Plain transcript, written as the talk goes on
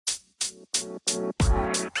Hope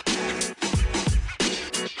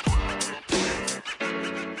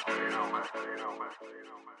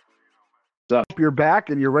you're back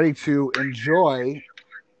and you're ready to enjoy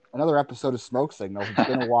another episode of Smoke Signals. It's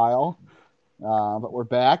been a while, but we're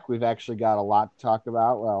back. We've actually got a lot to talk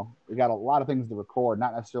about. Well, we got a lot of things to record.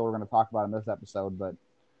 Not necessarily we're going to talk about in this episode, but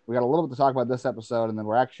we got a little bit to talk about this episode, and then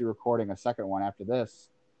we're actually recording a second one after this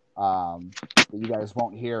that you guys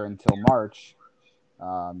won't hear until March.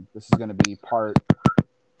 This is going to be part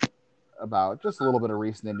about just a little bit of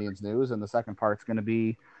recent Indians news, and the second part's going to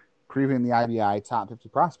be previewing the IBI Top 50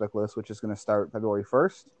 Prospect List, which is going to start February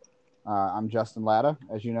 1st. I'm Justin Lada,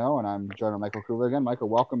 as you know, and I'm joined by Michael Cuva again. Michael,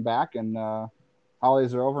 welcome back, and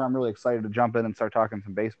holidays are over. I'm really excited to jump in and start talking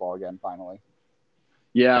some baseball again, finally.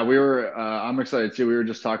 Yeah, I'm excited too. We were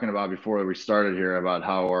just talking about before we started here about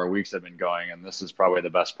how our weeks have been going, and this is probably the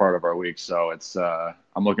best part of our week. So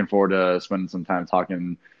I'm looking forward to spending some time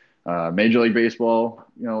talking Major League Baseball,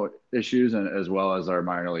 issues, and as well as our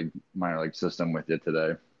minor league system with you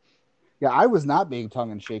today. Yeah, I was not being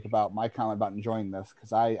tongue-in-cheek about my comment about enjoying this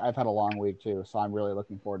because I've had a long week too, so I'm really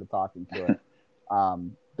looking forward to talking to it.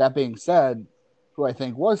 That being said, who I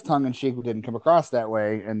think was tongue-in-cheek, who didn't come across that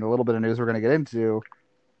way, and the little bit of news we're going to get into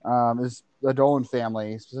is the Dolan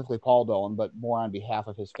family, specifically Paul Dolan, but more on behalf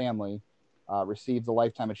of his family, received the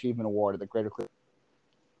Lifetime Achievement Award at the Greater Cleveland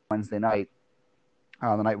Wednesday night,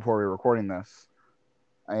 the night before we were recording this.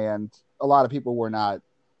 And a lot of people were not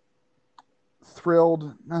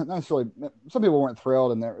thrilled, not necessarily. Some people weren't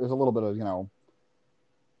thrilled, and there was a little bit of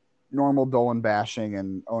normal Dolan bashing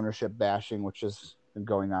and ownership bashing, which has been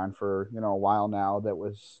going on for a while now. That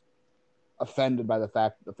was offended by the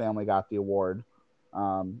fact that the family got the award,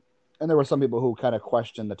 and there were some people who kind of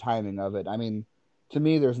questioned the timing of it. I mean, to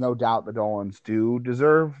me, there's no doubt the Dolans do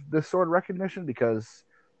deserve this sort of recognition, because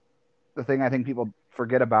the thing I think people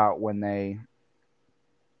forget about when they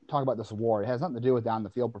talk about this award, it has nothing to do with down the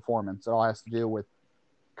field performance. It all has to do with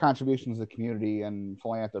contributions to the community and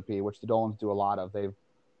philanthropy, which the Dolans do a lot of. They've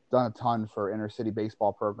done a ton for inner city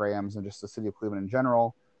baseball programs and just the city of Cleveland in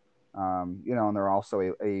general. And they're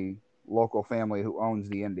also a local family who owns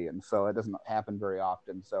the Indians, so it doesn't happen very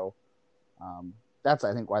often. So that's,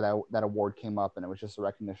 I think, why that award came up, and it was just a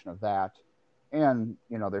recognition of that, and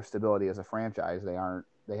their stability as a franchise.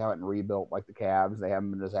 They haven't rebuilt like the Cavs, they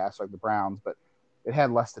haven't been a disaster like the Browns, but it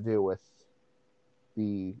had less to do with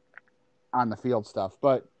the on the field stuff.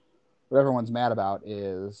 But what everyone's mad about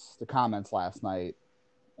is the comments last night,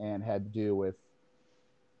 and had to do with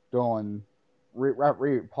Dolan,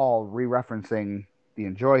 Paul re-referencing the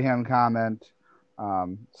 "enjoy him" comment.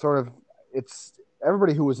 It's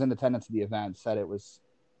everybody who was in attendance at the event said it was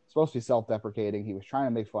supposed to be self-deprecating. He was trying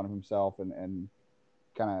to make fun of himself and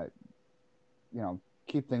kind of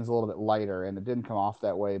keep things a little bit lighter, and it didn't come off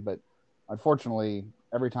that way. But unfortunately,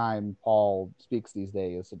 every time Paul speaks these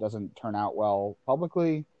days, it doesn't turn out well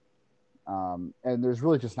publicly, and there's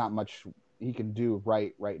really just not much he can do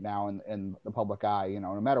right now in the public eye.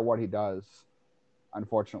 No matter what he does,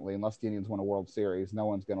 unfortunately, unless the Indians win a World Series, no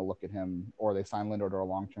one's going to look at him, or they sign Lindor to a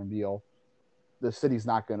long-term deal. The city's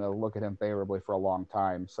not going to look at him favorably for a long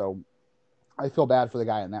time. So I feel bad for the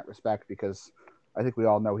guy in that respect, because I think we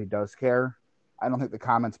all know he does care. I don't think the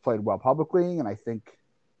comments played well publicly, and I think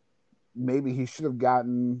maybe he should have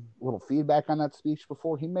gotten a little feedback on that speech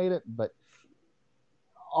before he made it. But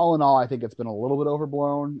all in all, I think it's been a little bit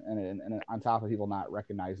overblown, and on top of people not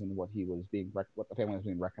recognizing what the family was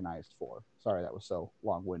being recognized for. Sorry that was so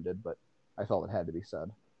long-winded, but I felt it had to be said.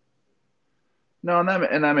 No, and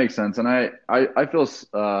that makes sense. And I feel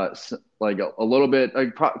like a little bit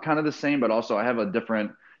like kind of the same, but also I have a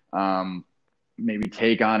different maybe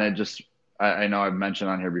take on it. Just I know I've mentioned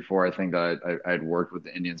on here before, I think that I'd worked with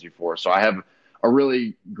the Indians before, so I have a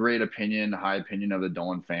really great opinion, high opinion of the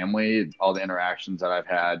Dolan family. All the interactions that I've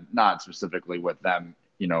had, not specifically with them,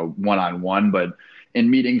 one-on-one, but in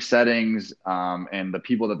meeting settings, and the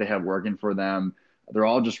people that they have working for them. They're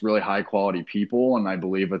all just really high quality people. And I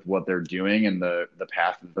believe with what they're doing and the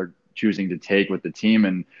path that they're choosing to take with the team,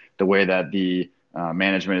 and the way that the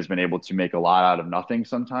management has been able to make a lot out of nothing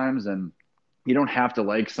sometimes. And you don't have to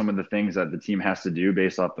like some of the things that the team has to do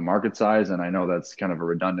based off the market size. And I know that's kind of a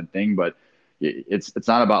redundant thing, but it's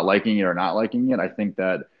not about liking it or not liking it. I think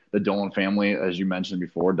that the Dolan family, as you mentioned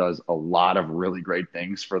before, does a lot of really great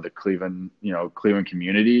things for the Cleveland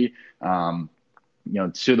community, to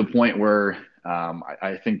the point where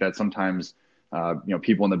I think that sometimes,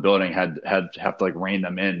 people in the building have to like rein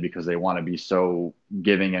them in, because they want to be so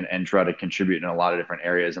giving and try to contribute in a lot of different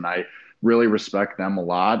areas. And I really respect them a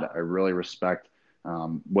lot. I really respect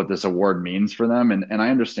what this award means for them. And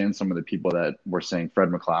I understand some of the people that were saying Fred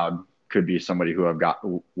McLeod could be somebody who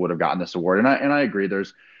would have gotten this award. And I agree.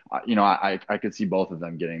 There's, I could see both of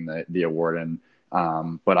them getting the award. And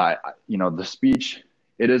but the speech,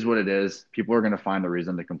 it is what it is. People are going to find the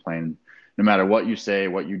reason to complain, no matter what you say,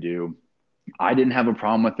 what you do. I didn't have a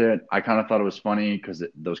problem with it. I kind of thought it was funny because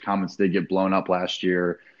those comments did get blown up last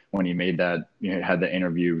year when he made that, had the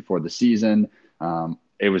interview before the season.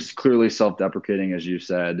 It was clearly self-deprecating, as you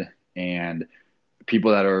said, and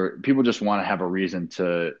people just want to have a reason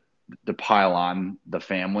to pile on the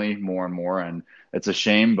family more and more, and it's a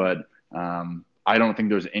shame, but I don't think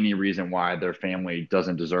there's any reason why their family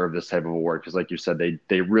doesn't deserve this type of award because, like you said,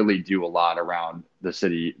 they really do a lot around the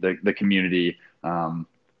city, the community.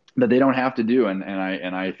 That they don't have to do. And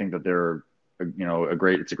I think that they're,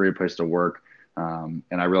 it's a great place to work. And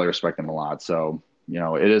I really respect them a lot. So,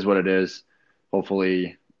 it is what it is.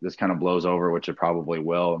 Hopefully this kind of blows over, which it probably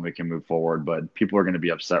will, and we can move forward. But people are going to be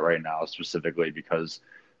upset right now, specifically because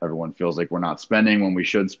everyone feels like we're not spending when we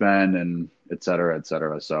should spend, and et cetera, et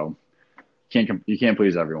cetera. So you can't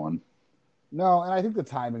please everyone. No, and I think the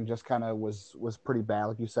timing just kind of was pretty bad.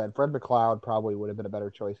 Like you said, Fred McLeod probably would have been a better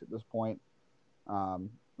choice at this point. Um,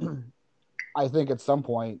 I think at some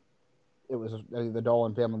point it was the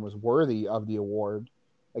Dolan family was worthy of the award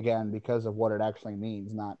again because of what it actually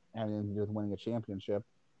means, not having anything to do with winning a championship.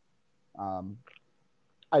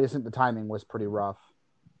 I just think the timing was pretty rough,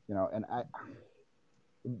 and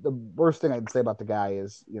the worst thing I'd say about the guy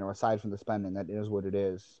is, aside from the spending, that is what it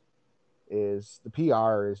is the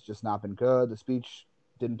PR has just not been good. The speech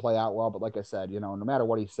didn't play out well, but like I said, no matter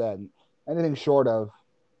what he said, anything short of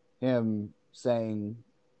him saying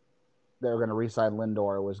they were going to re-sign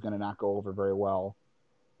Lindor was going to not go over very well,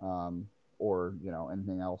 or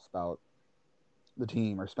anything else about the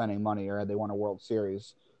team or spending money or had they won a World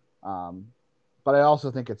Series. But I also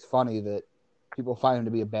think it's funny that people find him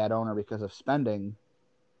to be a bad owner because of spending,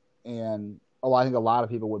 and I think a lot of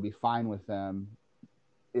people would be fine with them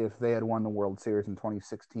if they had won the World Series in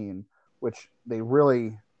 2016, which they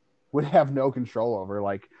really would have no control over.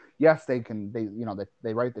 Like, yes, they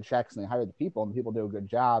write the checks and they hire the people, and the people do a good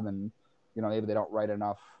job, and maybe they don't write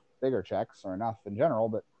enough bigger checks or enough in general,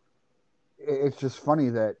 but it's just funny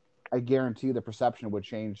that I guarantee the perception would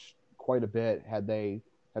change quite a bit had they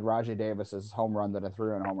had Rajai Davis's home run than a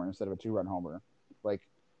 3-run homer instead of a 2-run homer. Like,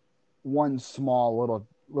 one small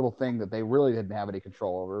little thing that they really didn't have any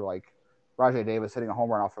control over, like Rajai Davis hitting a home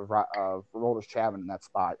run off of Roldis Chapman in that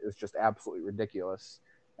spot, is just absolutely ridiculous.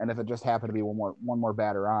 And if it just happened to be one more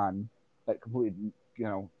batter on, that completely,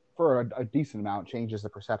 for a decent amount, changes the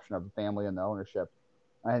perception of the family and the ownership.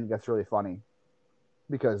 I think that's really funny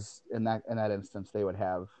because in that instance they would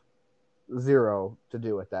have zero to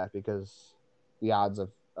do with that because the odds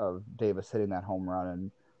of Davis hitting that home run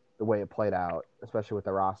and the way it played out, especially with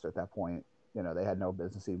the roster at that point, they had no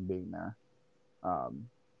business even being there.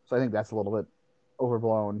 So I think that's a little bit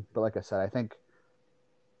overblown. But like I said, I think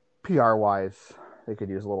PR-wise, they could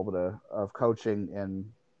use a little bit of coaching.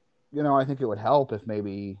 And, I think it would help if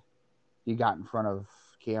maybe he got in front of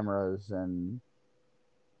cameras and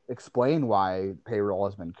explain why payroll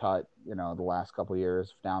has been cut, the last couple of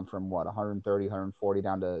years, down from 130, 140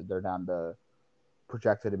 they're down to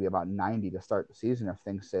projected to be about 90 to start the season if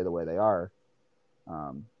things stay the way they are.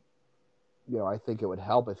 I think it would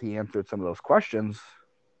help if he answered some of those questions,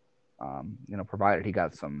 provided he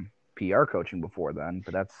got some PR coaching before then.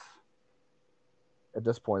 But at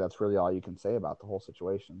this point, that's really all you can say about the whole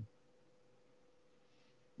situation.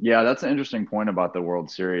 Yeah, that's an interesting point about the World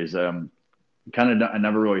Series. I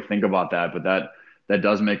never really think about that, but that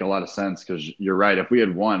does make a lot of sense because you're right. If we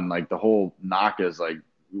had won, like the whole knock is like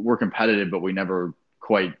we're competitive, but we never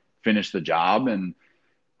quite finished the job. And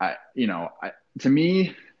to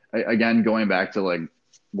me, again, going back to like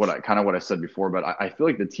what I said before, but I feel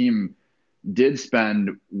like the team did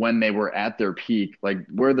spend when they were at their peak, like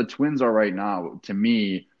where the Twins are right now, to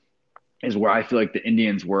me, is where I feel like the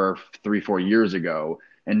Indians were 3-4 years ago.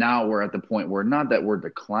 And now we're at the point where not that we're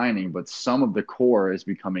declining, but some of the core is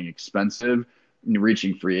becoming expensive,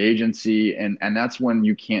 reaching free agency. And that's when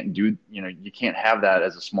you can't you can't have that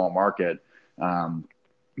as a small market,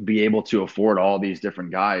 be able to afford all these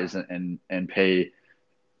different guys and pay,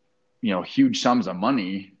 huge sums of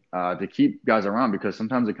money to keep guys around because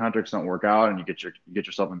sometimes the contracts don't work out and you get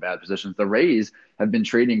yourself in bad positions. The Rays have been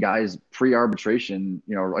trading guys pre-arbitration,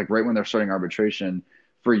 like right when they're starting arbitration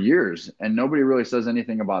for years, and nobody really says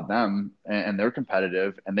anything about them. And they're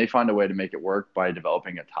competitive, and they find a way to make it work by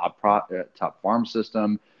developing a top farm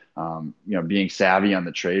system, being savvy on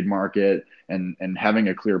the trade market and having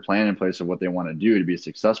a clear plan in place of what they want to do to be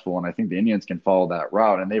successful. And I think the Indians can follow that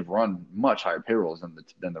route, and they've run much higher payrolls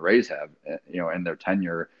than the Rays have, in their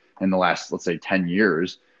tenure in the last, let's say, 10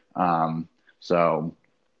 years. So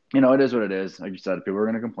it is what it is. Like you said, people are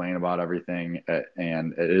going to complain about everything,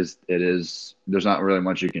 and it is. There's not really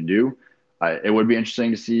much you can do. It would be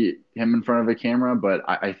interesting to see him in front of a camera, but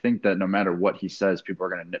I think that no matter what he says, people are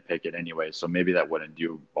going to nitpick it anyway. So maybe that wouldn't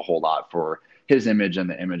do a whole lot for his image and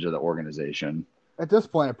the image of the organization. At this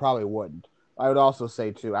point, it probably wouldn't. I would also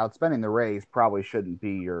say too, outspending the Rays probably shouldn't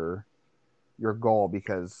be your goal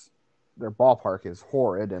because their ballpark is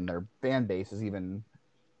horrid and their fan base is even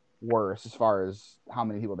worse as far as how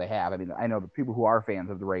many people they have. I mean, I know the people who are fans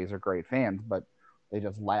of the Rays are great fans, but they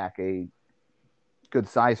just lack a good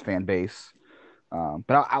sized fan base.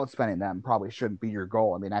 But outspending them probably shouldn't be your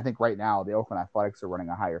goal. I mean, I think right now the Oakland Athletics are running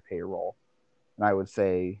a higher payroll, and I would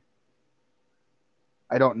say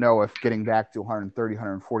I don't know if getting back to 130,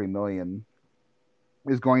 140 million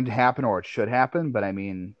is going to happen or it should happen, but I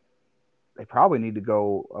mean, they probably need to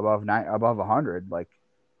go above 100. Like,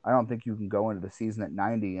 I don't think you can go into the season at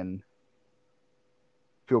 90 and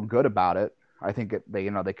feel good about it. I think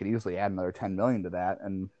they could easily add another 10 million to that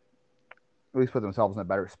and at least put themselves in a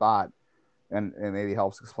better spot, and it maybe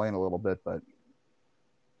helps explain a little bit. But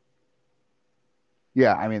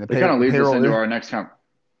yeah, I mean It kind of leads us payroll. into our next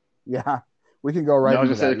Yeah, we can go right No, I was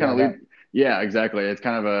into gonna say that. it kind Yeah, of lead. Yeah, exactly. It's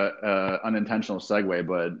kind of a unintentional segue,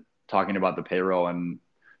 but talking about the payroll and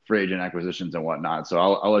free agent acquisitions and whatnot. So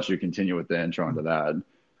I'll let you continue with the intro into that.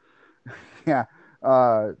 yeah.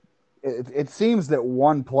 Uh, it seems that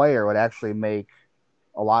one player would actually make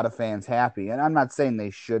a lot of fans happy, and I'm not saying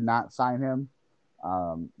they should not sign him.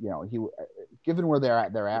 He given where they're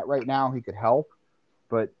at right now, he could help.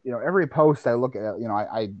 But every post I look at,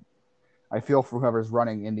 I feel for whoever's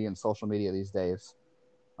running Indian social media these days.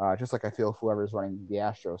 Just like I feel for whoever's running the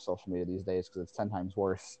Astros social media these days because it's 10 times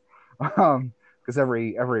worse. Because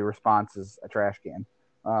every response is a trash can.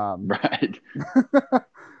 Um, Right.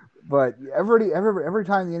 but every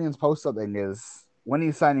time the Indians post something is when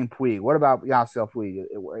he's signing Puig. What about Yasiel Puig?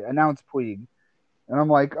 Announce Puig, and I'm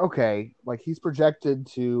like, okay, like he's projected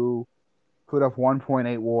to put up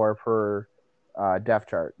 1.8 WAR per depth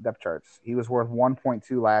charts. He was worth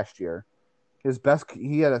 1.2 last year. He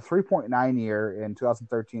had a 3.9 year in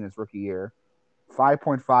 2013, his rookie year,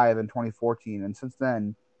 5.5 in 2014, and since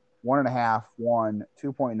then, 1.5, 1,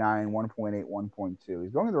 2.9, 1.8, 1.2.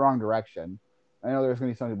 He's going in the wrong direction. I know there's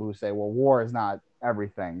going to be some people who say, well, WAR is not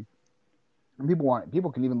everything. And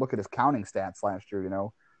people can even look at his counting stats last year.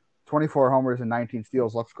 24 homers and 19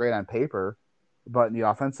 steals looks great on paper, but in the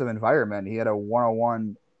offensive environment, he had a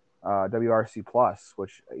 101 WRC plus,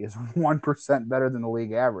 which is 1% better than the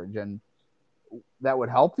league average, and that would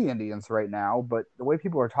help the Indians right now. But the way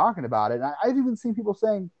people are talking about it, I've even seen people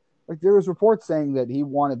saying, like, there was reports saying that he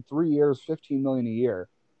wanted 3 years, 15 million a year,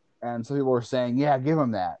 and some people were saying, yeah, give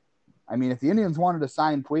him that. I mean, if the Indians wanted to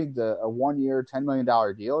sign Puig to a 1 year, $10 million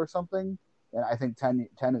deal or something, and I think 10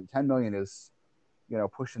 million is,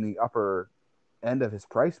 pushing the upper end of his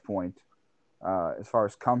price point as far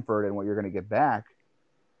as comfort and what you're going to get back.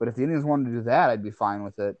 But if the Indians wanted to do that, I'd be fine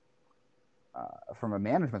with it from a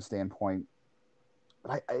management standpoint.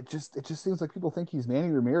 But it just seems like people think he's Manny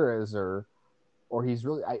Ramirez or he's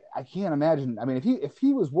really. I can't imagine. I mean, if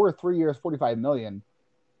he was worth 3 years, 45 million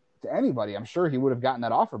to anybody, I'm sure he would have gotten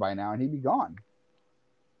that offer by now and he'd be gone.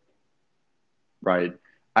 Right.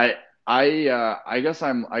 I guess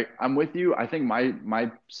I'm with you. I think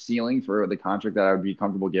my ceiling for the contract that I would be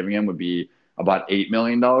comfortable giving him would be about $8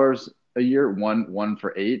 million a year, one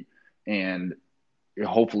for eight, and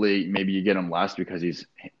hopefully maybe you get him less because he's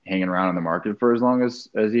hanging around in the market for as long as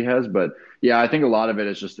he has. But yeah, I think a lot of it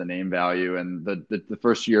is just the name value, and the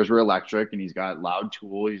first years were electric, and he's got loud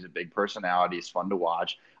tool. He's a big personality. He's fun to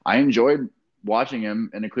watch. I enjoyed watching him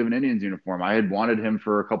in a Cleveland Indians uniform. I had wanted him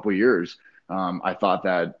for a couple of years. I thought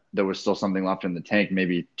that there was still something left in the tank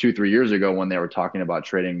maybe 2-3 years ago when they were talking about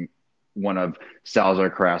trading one of Salazar,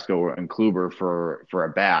 Carrasco, and Kluber for a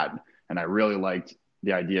bat. And I really liked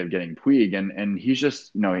the idea of getting Puig, and he's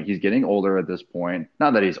just he's getting older at this point.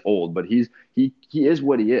 Not that he's old, but he is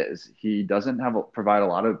what he is. He doesn't provide a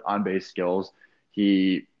lot of on base skills.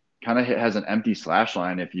 He kind of has an empty slash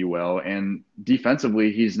line, if you will, and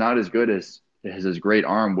defensively he's not as good as his great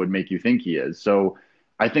arm would make you think he is. So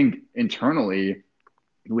I think internally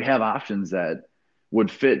we have options that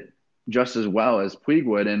would fit just as well as Puig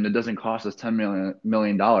would, and it doesn't cost us $10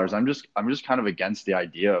 million. I'm just kind of against the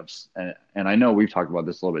idea of, and I know we've talked about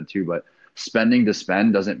this a little bit too, but spending to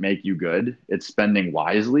spend doesn't make you good. It's spending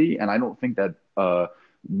wisely, and I don't think that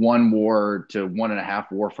 1 WAR to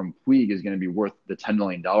 1.5 WAR from Puig is going to be worth the $10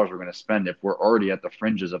 million we're going to spend if we're already at the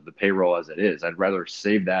fringes of the payroll as it is. I'd rather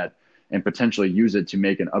save that and potentially use it to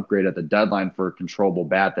make an upgrade at the deadline for a controllable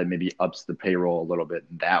bat that maybe ups the payroll a little bit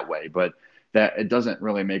in that way. But that it doesn't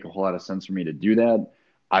really make a whole lot of sense for me to do that.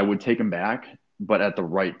 I would take him back, but at the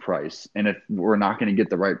right price. And if we're not going to get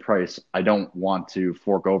the right price, I don't want to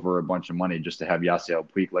fork over a bunch of money just to have Yasiel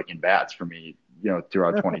Puig licking bats for me,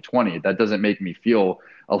 throughout 2020. That doesn't make me feel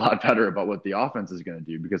a lot better about what the offense is going to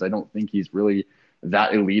do because I don't think he's really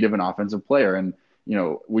that elite of an offensive player. And,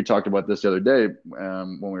 we talked about this the other day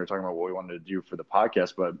when we were talking about what we wanted to do for the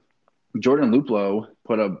podcast, but Jordan Luplow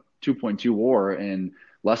put a 2.2 WAR in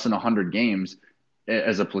less than 100 games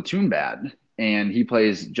as a platoon bat, and he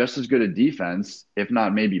plays just as good a defense, if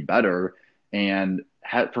not maybe better, and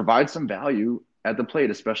provides some value at the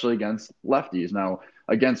plate, especially against lefties. Now,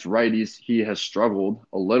 against righties, he has struggled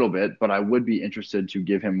a little bit, but I would be interested to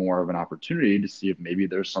give him more of an opportunity to see if maybe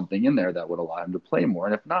there's something in there that would allow him to play more.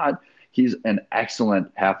 And if not, he's an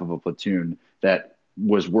excellent half of a platoon that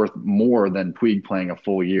was worth more than Puig playing a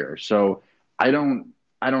full year. So I don't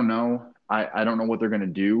know. I don't know what they're going to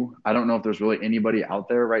do. I don't know if there's really anybody out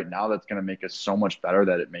there right now that's going to make us so much better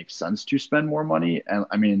that it makes sense to spend more money. And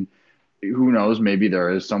I mean, who knows? Maybe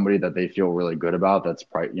there is somebody that they feel really good about. That's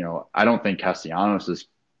probably, I don't think Castellanos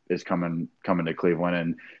is coming to Cleveland,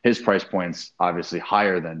 and his price point's obviously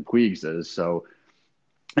higher than Puig's is. So,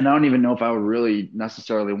 and I don't even know if I would really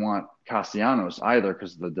necessarily want Castellanos either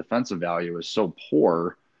because the defensive value is so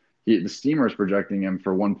poor. The Steamer is projecting him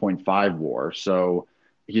for 1.5 WAR, so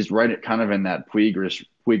he's right at kind of in that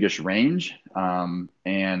Puigish range.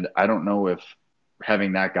 And I don't know if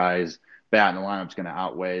having that guy's bat in the lineup is going to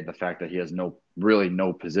outweigh the fact that he has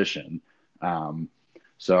no position.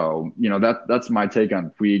 So that's my take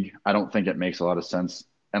on Puig. I don't think it makes a lot of sense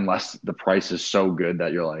unless the price is so good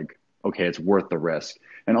that you're like, okay, it's worth the risk.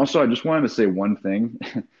 And also, I just wanted to say one thing,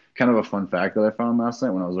 kind of a fun fact that I found last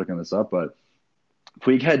night when I was looking this up. But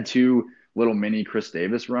Puig had two little mini Chris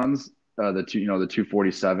Davis runs. The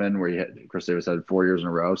 247 where Chris Davis had 4 years in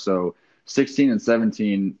a row. So 16 and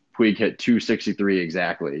 17, Puig hit 263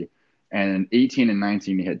 exactly, and in 18 and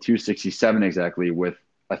 19 he hit 267 exactly with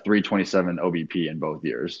a 327 OBP in both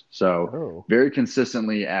years. So very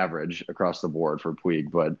consistently average across the board for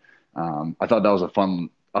Puig. But I thought that was a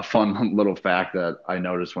fun little fact that I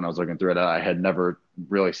noticed when I was looking through it. I had never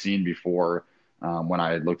really seen before when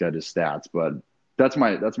I looked at his stats. But that's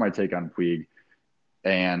my take on Puig.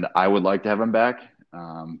 And I would like to have him back,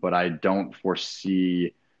 but I don't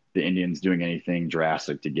foresee the Indians doing anything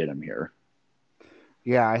drastic to get him here.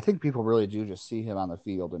 Yeah, I think people really do just see him on the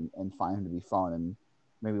field and find him to be fun and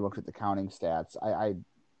maybe look at the counting stats. I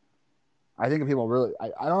think people really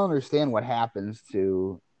I don't understand what happens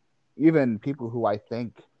to even people who I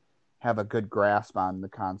think have a good grasp on the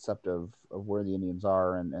concept of where the Indians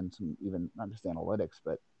are and some even not just analytics,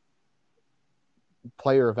 but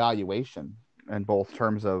player evaluation in both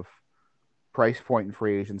terms of price point and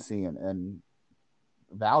free agency and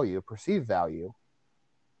value, perceived value.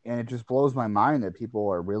 And it just blows my mind that people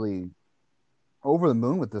are really over the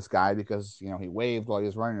moon with this guy because, he waved while he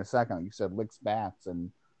was running a second, like you said, licks bats.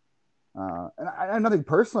 And I have nothing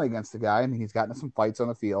personally against the guy. I mean, he's gotten some fights on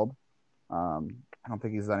the field. I don't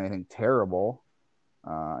think he's done anything terrible.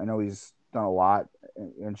 I know he's done a lot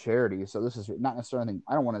in charity. So this is not necessarily anything.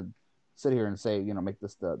 I don't want to sit here and say, make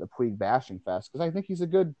this the Puig bashing fest because I think he's a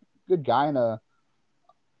good guy I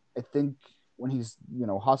think when he's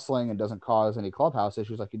hustling and doesn't cause any clubhouse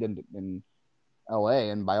issues like he did in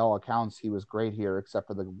LA, and by all accounts he was great here except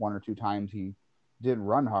for the one or two times he didn't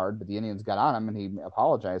run hard, but the Indians got on him and he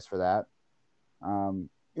apologized for that.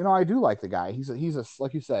 I do like the guy. He's a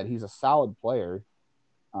like you said, he's a solid player.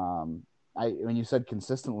 When you said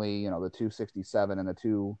consistently, the 267 and the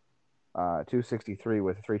 263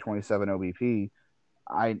 with 327 OBP.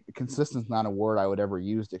 Consistent's not a word I would ever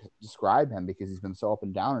use to describe him because he's been so up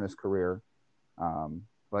and down in his career. But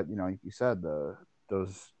like you said,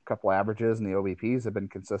 those couple averages and the OBPs have been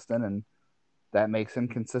consistent, and that makes him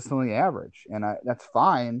consistently average, and that's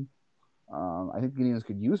fine. I think the Indians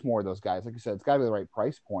could use more of those guys. Like you said, it's got to be the right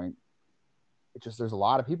price point. It's just there's a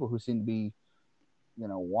lot of people who seem to be,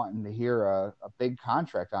 wanting to hear a big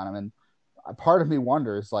contract on him, and part of me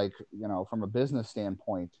wonders, like, from a business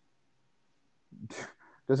standpoint,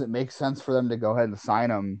 does it make sense for them to go ahead and sign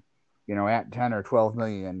him, at 10 or 12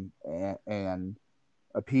 million and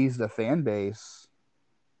appease the fan base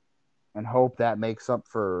and hope that makes up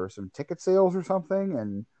for some ticket sales or something?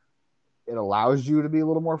 And it allows you to be a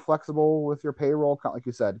little more flexible with your payroll, like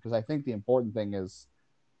you said, because I think the important thing is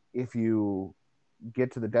if you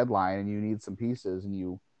get to the deadline and you need some pieces and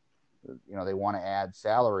they want to add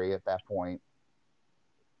salary at that point,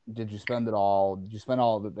 did you spend it all? Did you spend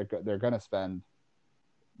all that they're going to spend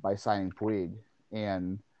by signing Puig.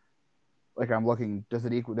 And like I'm looking, does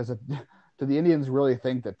it equal? Does it? Do the Indians really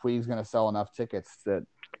think that Puig's going to sell enough tickets that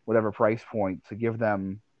whatever price point to give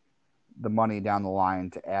them the money down the line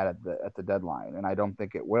to add at the deadline? And I don't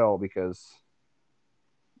think it will, because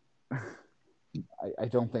I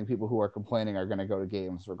don't think people who are complaining are going to go to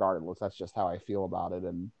games regardless. That's just how I feel about it.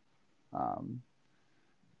 And um,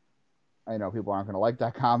 I know people aren't going to like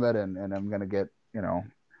that comment, and I'm going to get,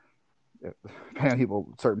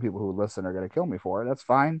 certain people who listen are going to kill me for it. That's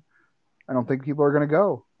fine. I don't think people are going to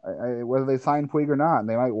go. Whether they sign Puig or not, and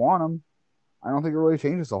they might want him, I don't think it really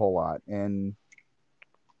changes a whole lot. And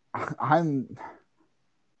I'm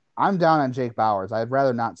I'm down on Jake Bauers. I'd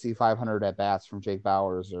rather not see 500 at bats from Jake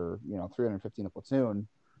Bauers, or 315 a platoon.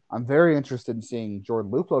 I'm very interested in seeing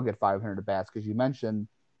Jordan Luplow get 500 at bats, because you mentioned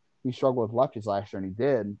he struggled with lefties last year, and he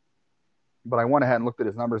did. But I went ahead and looked at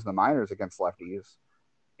his numbers in the minors against lefties,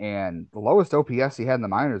 and the lowest OPS he had in the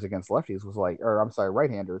minors against lefties was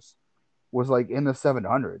right-handers, was like in the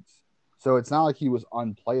 700s. So it's not like he was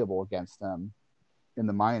unplayable against them in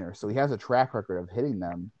the minors. So he has a track record of hitting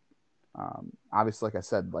them. Obviously, like I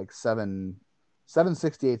said, like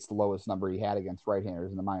 768 is the lowest number he had against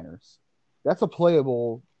right-handers in the minors. That's a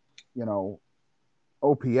playable,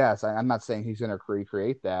 OPS. I'm not saying he's going to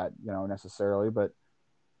recreate that, necessarily, but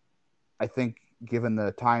I think given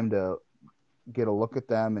the time to get a look at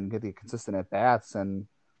them and get the consistent at bats and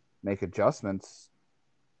make adjustments,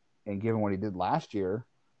 and given what he did last year,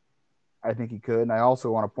 I think he could. And I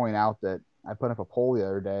also want to point out that I put up a poll the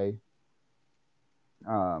other day.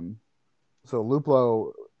 So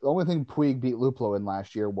Luplow, the only thing Puig beat Luplow in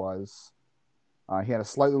last year was he had a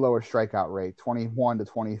slightly lower strikeout rate, 21 to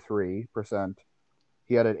 23%.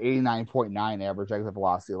 He had an 89.9 average exit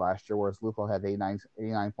velocity last year, whereas Luplow had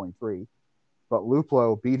 89.3. But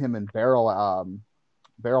Luplow beat him in barrel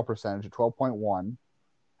percentage at 12.1,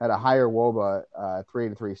 had a higher WOBA,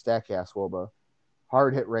 383 StatCast WOBA.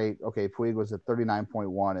 Hard hit rate, okay, Puig was at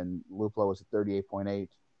 39.1 and Luplow was at 38.8.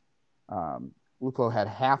 Luplow had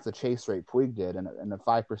half the chase rate Puig did, and a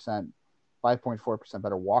 5.4%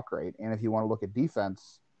 better walk rate. And if you want to look at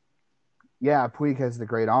defense, yeah, Puig has the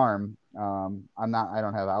great arm. I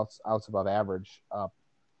don't have outs above average up.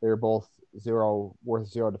 They're both worth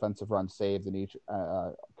zero defensive runs saved in each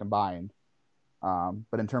combined.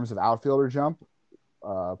 But in terms of outfielder jump,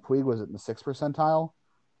 Puig was in the 6th percentile,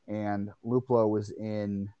 and Luplow was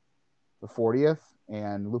in the 40th,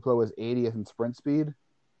 and Luplow was 80th in sprint speed,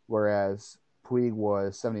 whereas Puig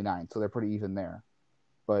was 79. So they're pretty even there.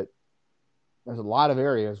 But there's a lot of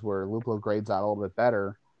areas where Luplow grades out a little bit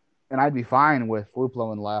better, and I'd be fine with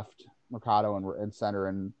Luplow in left, Mercado in center,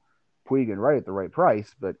 and Puig in right at the right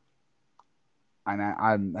price. But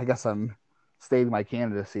I guess I'm stating my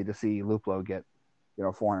candidacy to see Luplow get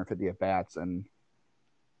 450 at bats, and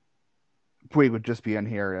Puig would just be in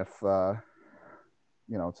here if to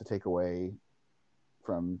take away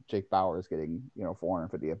from Jake Bauers getting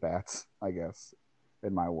 450 at bats, I guess,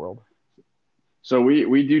 in my world. So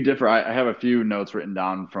we do differ. I have a few notes written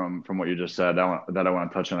down from what you just said that I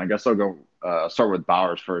want to touch on. I guess I'll go start with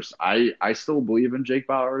Bauers first. I still believe in Jake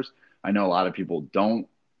Bauers. I know a lot of people don't,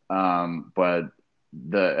 but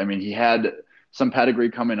he had some pedigree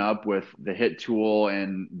coming up with the hit tool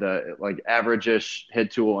and the average-ish hit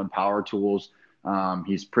tool and power tools.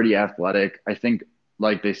 He's pretty athletic. I think,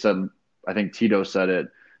 like they said, I think Tito said it,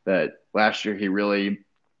 that last year he really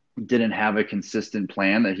didn't have a consistent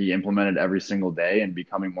plan that he implemented every single day, and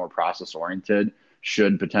becoming more process oriented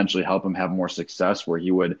should potentially help him have more success, where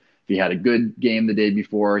if he had a good game the day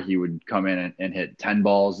before, he would come in and hit 10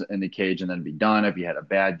 balls in the cage and then be done. If he had a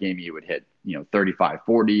bad game, he would hit 35,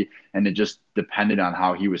 40, and it just depended on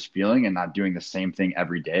how he was feeling and not doing the same thing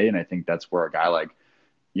every day. And I think that's where a guy like,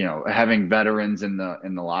 having veterans in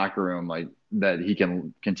the locker room, like that, he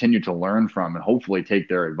can continue to learn from and hopefully take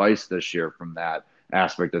their advice this year from that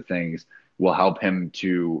aspect of things, will help him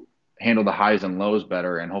to handle the highs and lows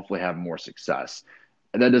better and hopefully have more success.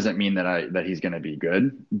 That doesn't mean that he's going to be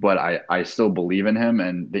good, but I still believe in him.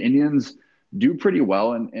 And the Indians do pretty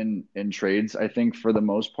well in trades, I think, for the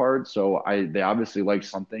most part. So they obviously like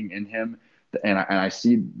something in him, and I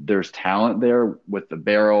see there's talent there with the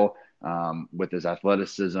barrel, with his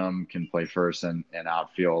athleticism, can play first and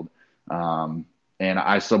outfield. And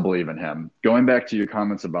I still believe in him. Going back to your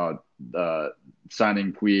comments about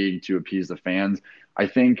signing Puig to appease the fans, I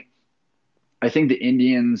think the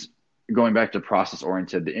Indians, going back to process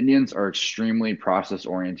oriented, the Indians are extremely process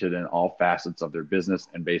oriented in all facets of their business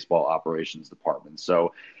and baseball operations department.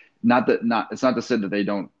 So it's not to say that they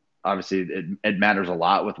don't obviously it matters a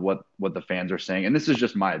lot with what the fans are saying. And this is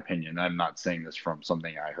just my opinion. I'm not saying this from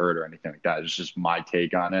something I heard or anything like that. It's just my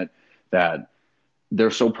take on it, that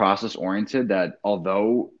they're so process oriented that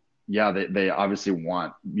although yeah they obviously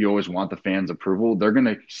want, you always want the fans approval, they're going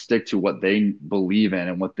to stick to what they believe in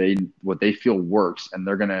and what they feel works, and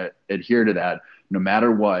they're going to adhere to that no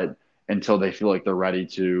matter what, until they feel like they're ready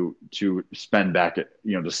to spend back at,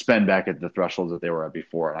 to spend back at the thresholds that they were at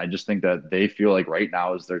before. And I just think that they feel like right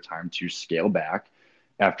now is their time to scale back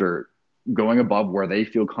after going above where they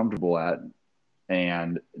feel comfortable at.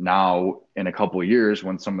 And now, in a couple of years,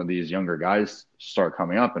 when some of these younger guys start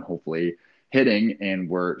coming up and hopefully hitting, and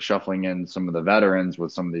we're shuffling in some of the veterans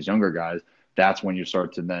with some of these younger guys, that's when you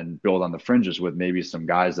start to then build on the fringes with maybe some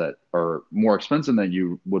guys that are more expensive than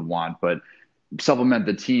you would want, but supplement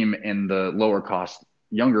the team in the lower cost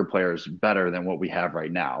younger players better than what we have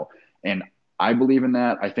right now. And I believe in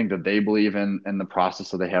that. I think that they believe in the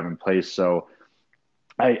process that they have in place. So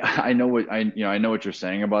I know what I know what you're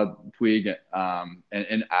saying about Puig,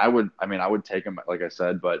 and I would take him, like I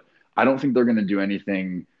said, but I don't think they're going to do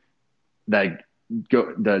anything that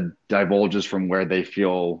that divulges from where they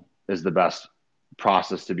feel is the best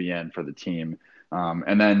process to be in for the team.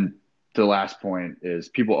 And then the last point is,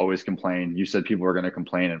 people always complain. You said people are going to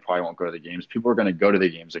complain and probably won't go to the games. People are going to go to the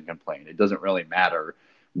games and complain. It doesn't really matter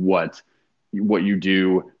what what you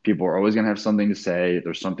do. People are always going to have something to say.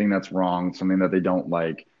 There's something that's wrong, something that they don't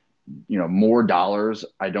like. More dollars,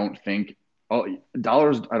 I don't think. Oh,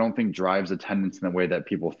 dollars, I don't think drives attendance in the way that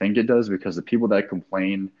people think it does, because the people that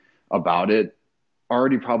complain about it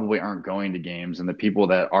already probably aren't going to games, and the people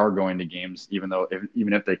that are going to games, even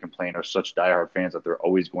if they complain, are such diehard fans that they're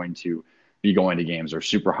always going to be going to games, or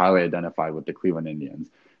super highly identified with the Cleveland Indians.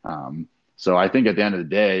 So I think at the end of the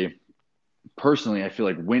day, personally, I feel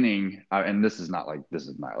like winning, and this is not like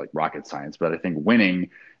rocket science, but I think winning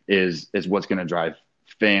is what's going to drive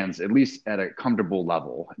fans, at least at a comfortable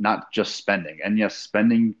level, not just spending. And yes,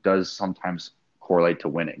 spending does sometimes correlate to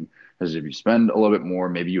winning, because if you spend a little bit more,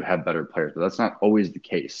 maybe you have better players, but that's not always the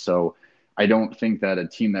case. So I don't think that a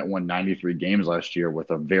team that won 93 games last year with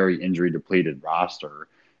a very injury depleted roster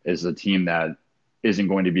is a team that isn't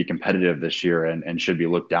going to be competitive this year, and should be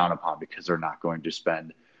looked down upon because they're not going to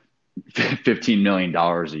spend $15 million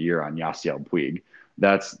a year on Yasiel Puig.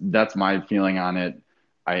 That's my feeling on it.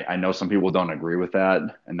 I know some people don't agree with that,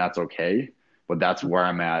 and that's okay, but that's where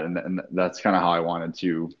I'm at, and that's kind of how I wanted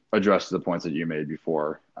to address the points that you made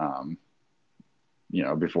before,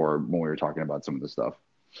 before when we were talking about some of the stuff.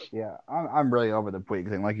 Yeah, I'm really over the Puig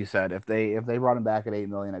thing. Like you said, if they brought him back at 8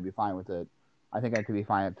 million, I'd be fine with it. I think I could be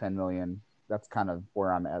fine at 10 million. That's kind of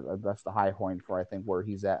where I'm at. That's the high point for, I think, where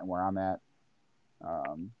he's at and where I'm at.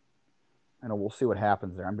 Um, and we'll see what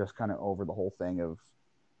happens there. I'm just kind of over the whole thing of,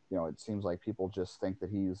 it seems like people just think that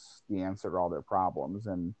he's the answer to all their problems.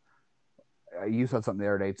 And you said something the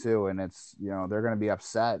other day too, and it's, they're going to be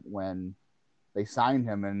upset when they sign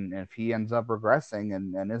him, and if he ends up regressing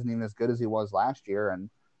and isn't even as good as he was last year. And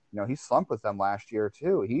he slumped with them last year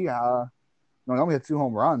too. He only had 2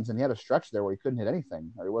 home runs, and he had a stretch there where he couldn't hit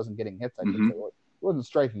anything, or he wasn't getting hits. I should say, Mm-hmm. he wasn't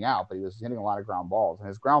striking out, but he was hitting a lot of ground balls, and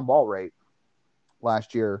his ground ball rate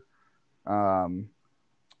last year um,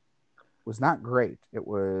 was not great. It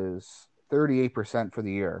was 38% for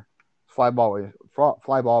the year. Fly ball rate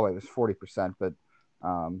was 40%, but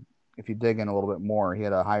if you dig in a little bit more, he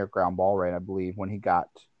had a higher ground ball rate, I believe, when he got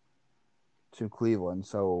to Cleveland.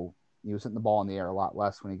 So he was hitting the ball in the air a lot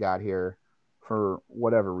less when he got here, for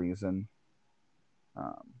whatever reason.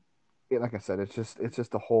 Um, like I said, it's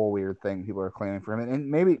just a whole weird thing people are claiming for him, and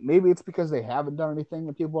maybe it's because they haven't done anything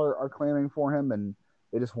that people are claiming for him, and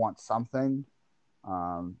they just want something.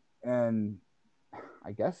 And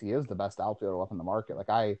I guess he is the best outfielder left in the market. Like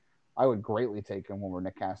I would greatly take him over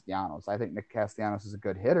Nick Castellanos. I think Nick Castellanos is a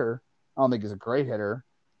good hitter. I don't think he's a great hitter,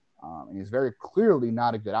 and he's very clearly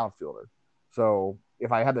not a good outfielder. So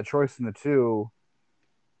if I had the choice in the two,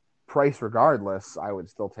 price regardless, I would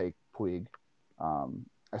still take Puig.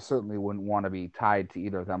 I certainly wouldn't want to be tied to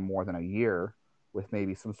either of them more than a year, with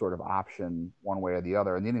maybe some sort of option one way or the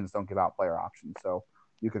other. And the Indians don't give out player options, so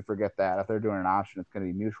you can forget that. If they're doing an option, it's going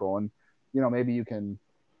to be mutual. And maybe you can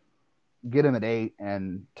get him at 8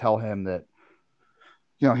 and tell him that,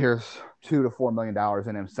 here's $2 to $4 million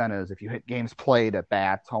in incentives if you hit games played, at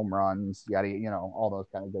bats, home runs, yada, all those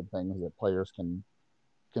kind of good things that players can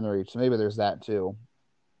reach. So maybe there's that too.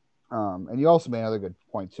 And you also made another good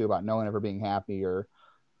point too about no one ever being happy, or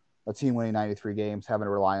a team winning 93 games having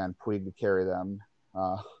to rely on Puig to carry them,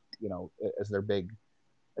 uh, as their big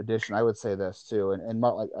addition. I would say this too, and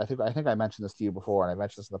Mark, like, I think I mentioned this to you before, and I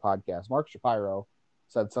mentioned this in the podcast. Mark Shapiro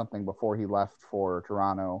said something before he left for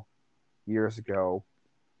Toronto years ago,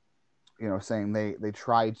 saying they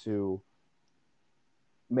try to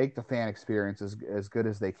make the fan experience as good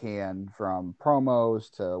as they can, from promos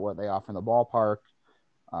to what they offer in the ballpark,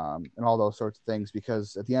 and all those sorts of things,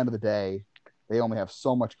 because at the end of the day, they only have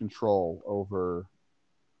so much control over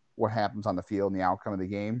what happens on the field and the outcome of the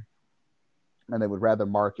game. And they would rather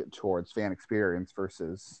market towards fan experience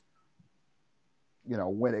versus,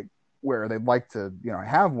 winning, where they'd like to,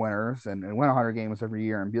 have winners and win 100 games every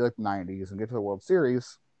year and be like the 90s and get to the World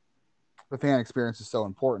Series. The fan experience is so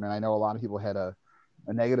important. And I know a lot of people had a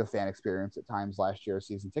negative fan experience at times last year,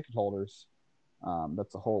 season ticket holders.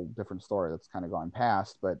 That's a whole different story that's kind of gone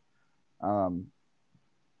past. But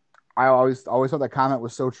I always thought that comment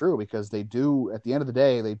was so true, because they do, at the end of the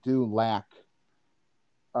day, they do lack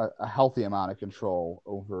a healthy amount of control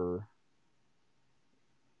over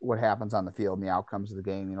what happens on the field and the outcomes of the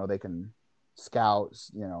game. They can scout,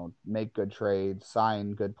 make good trades,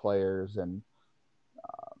 sign good players, and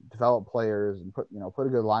develop players, and put a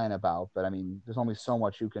good lineup out. But I mean, there's only so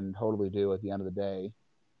much you can totally do at the end of the day.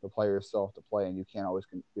 The players still have to play, and you can't always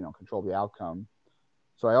control the outcome.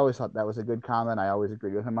 So I always thought that was a good comment. I always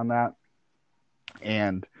agreed with him on that.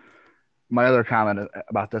 And my other comment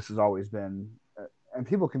about this has always been, and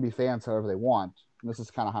people can be fans however they want. And this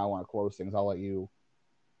is kind of how I want to close things. I'll let you,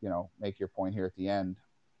 make your point here at the end,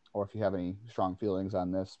 or if you have any strong feelings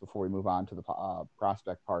on this before we move on to the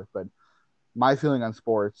prospect part. But my feeling on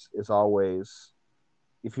sports is always,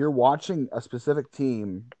 if you're watching a specific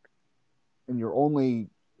team and your only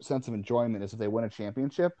sense of enjoyment is if they win a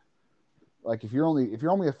championship, like if you're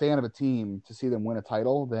only a fan of a team to see them win a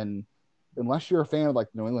title, then unless you're a fan of like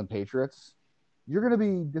New England Patriots, you're going to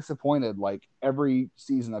be disappointed like every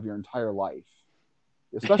season of your entire life,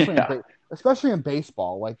 especially Yeah. especially in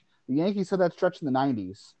baseball. Like the Yankees had that stretch in the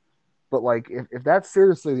 90s, but like if that's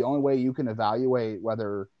seriously the only way you can evaluate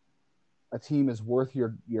whether a team is worth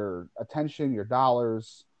your attention, your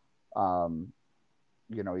dollars,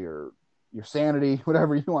 your sanity,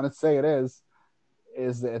 whatever you want to say it is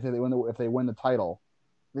that if they win the title,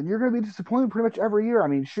 then you're going to be disappointed pretty much every year. I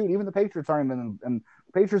mean, shoot, even the Patriots aren't even, and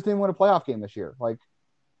the Patriots didn't win a playoff game this year. Like,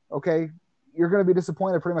 okay, you're going to be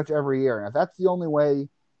disappointed pretty much every year. And if that's the only way,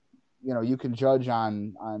 you can judge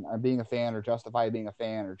on being a fan, or justify being a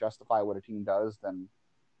fan, or justify what a team does, then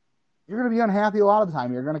you're going to be unhappy a lot of the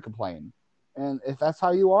time. You're going to complain. And if that's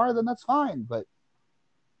how you are, then that's fine. But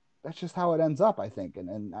that's just how it ends up, I think.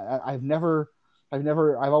 And I've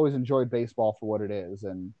always enjoyed baseball for what it is.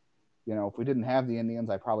 And, if we didn't have the Indians,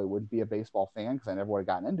 I probably wouldn't be a baseball fan, because I never would have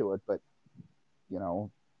gotten into it. But,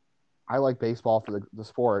 I like baseball for the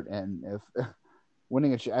sport. And if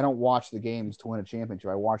winning I don't watch the games to win a championship.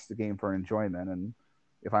 I watch the game for enjoyment. And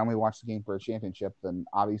if I only watch the game for a championship, then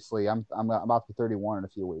obviously I'm about to be 31 in a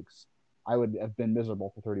few weeks. I would have been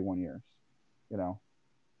miserable for 31 years.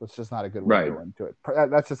 It's just not a good way to Right. go into it.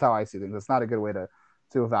 That's just how I see things. It's not a good way to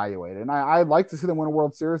evaluate it. And I'd like to see them win a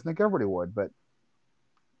World Series. I think everybody would, but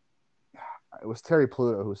it was Terry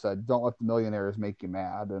Pluto who said, "Don't let the millionaires make you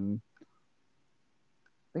mad." And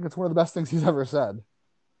I think it's one of the best things he's ever said.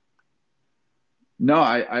 No,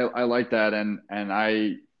 I like that, and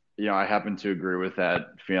I happen to agree with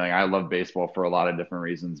that feeling. I love baseball for a lot of different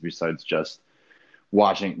reasons besides just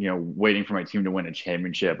watching, waiting for my team to win a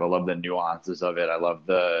championship. I love the nuances of it. I love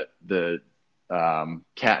the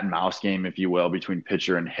cat and mouse game, if you will, between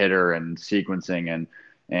pitcher and hitter, and sequencing,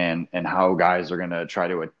 and how guys are going to try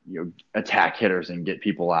to attack hitters and get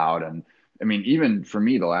people out. And I mean, even for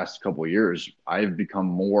me, the last couple of years, I've become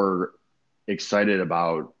more excited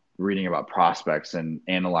about reading about prospects and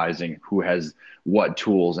analyzing who has what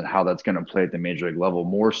tools and how that's going to play at the major league level,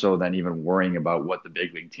 more so than even worrying about what the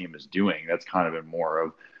big league team is doing. That's kind of been more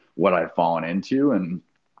of what I've fallen into. And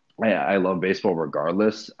I love baseball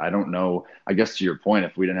regardless. I don't know. I guess to your point,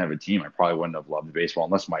 if we didn't have a team, I probably wouldn't have loved baseball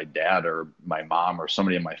unless my dad or my mom or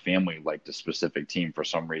somebody in my family liked a specific team for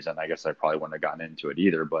some reason. I guess I probably wouldn't have gotten into it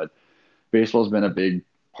either. But baseball's been a big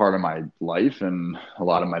part of my life, and a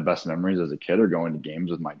lot of my best memories as a kid are going to games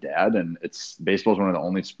with my dad. And baseball's one of the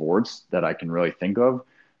only sports that I can really think of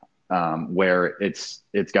where it's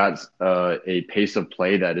got a pace of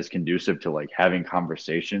play that is conducive to like having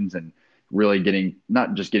conversations and really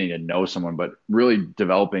not just getting to know someone, but really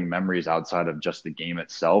developing memories outside of just the game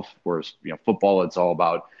itself. Whereas, football, it's all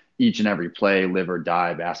about each and every play, live or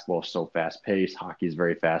die. Basketball is so fast paced. Hockey is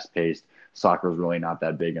very fast paced. Soccer is really not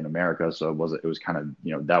that big in America. So it was kind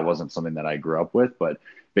of, that wasn't something that I grew up with, but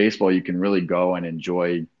baseball, you can really go and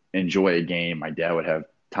enjoy a game. My dad would have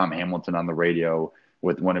Tom Hamilton on the radio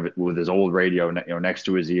with his old radio, next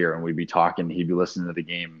to his ear, and we'd be talking. He'd be listening to the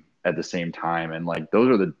game at the same time. And like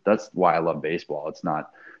that's why I love baseball. It's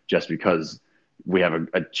not just because we have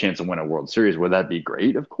a chance to win a World Series. Would that be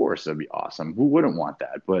great? Of course, that'd be awesome. Who wouldn't want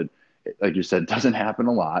that? But like you said, it doesn't happen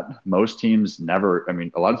a lot. Most teams never, I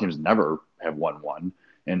mean, a lot of teams never have won one.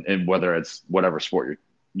 And whether it's whatever sport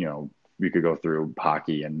you could go through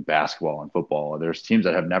hockey and basketball and football. There's teams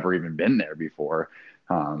that have never even been there before.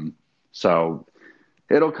 So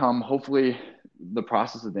it'll come. Hopefully, the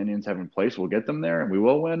process that the Indians have in place will get them there and we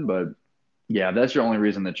will win. But yeah, if that's your only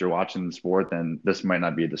reason that you're watching the sport, then this might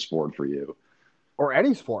not be the sport for you. Or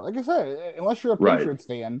any sport. Like I said, unless you're a Right. Patriots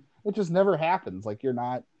fan, it just never happens. Like you're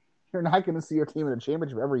not going to see your team in a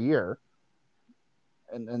championship every year.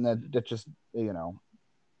 And that just,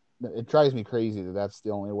 it drives me crazy that that's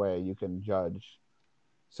the only way you can judge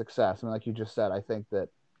success. I mean, like you just said, I think that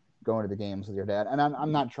going to the games with your dad, and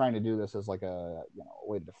I'm not trying to do this as like a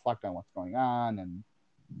way to deflect on what's going on and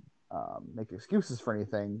make excuses for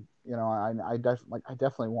anything. I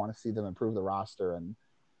definitely want to see them improve the roster and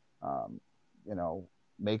um,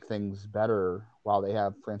 make things better while they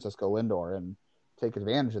have Francisco Lindor and take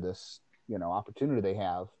advantage of this opportunity they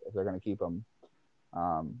have if they're going to keep him.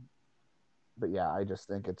 Um, but yeah, I just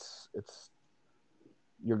think it's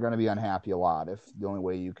you're going to be unhappy a lot if the only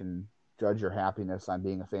way you can judge your happiness on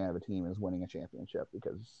being a fan of a team is winning a championship,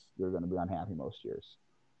 because you're going to be unhappy most years.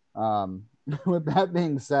 With that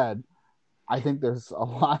being said, I think there's a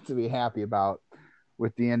lot to be happy about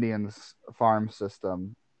with the Indians farm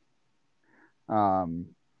system. I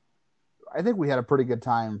think we had a pretty good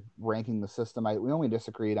time ranking the system. We only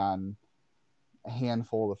disagreed on a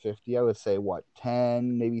handful of 50. I would say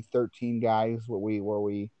 10, maybe 13 guys where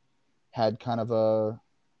we had kind of a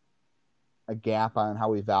gap on how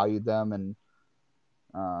we valued them,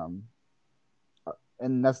 um,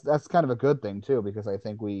 and that's kind of a good thing too, because I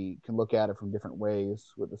think we can look at it from different ways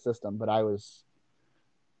with the system. But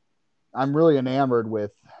I'm really enamored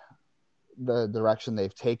with the direction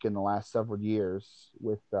they've taken the last several years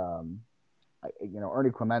with Ernie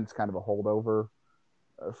Clement's kind of a holdover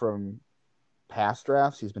from past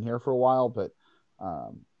drafts. He's been here for a while, but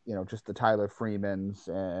just the Tyler Freemans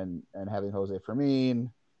and having Jose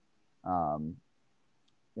Fermin,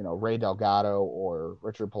 Ray Delgado or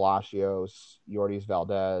Richard Palacios, Yordis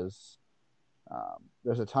Valdez.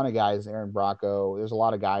 There's a ton of guys, Aaron Bracco. There's a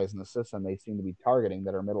lot of guys in the system they seem to be targeting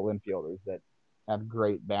that are middle infielders that have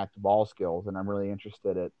great back to ball skills, and I'm really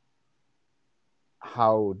interested at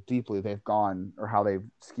how deeply they've gone or how they've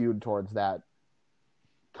skewed towards that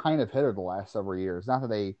kind of hitter the last several years. Not that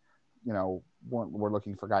they, were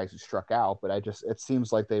looking for guys who struck out, but it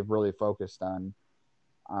seems like they've really focused on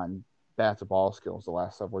bat to ball skills the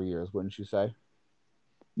last several years, wouldn't you say?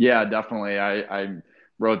 Yeah, definitely. I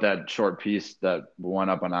wrote that short piece that went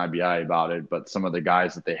up on IBI about it, but some of the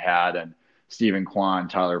guys that they had, and Stephen Kwan,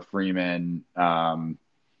 Tyler Freeman,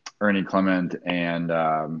 Ernie Clement, and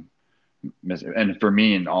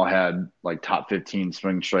Fermin all had like top 15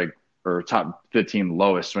 swing strike or top 15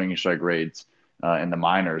 lowest swinging strike rates in the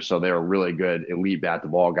minors. So they were really good elite bat to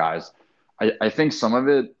ball guys. I think some of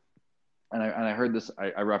it, and I heard this,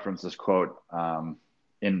 I referenced this quote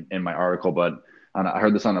in my article, but I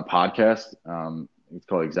heard this on a podcast. It's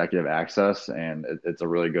called Executive Access, and it's a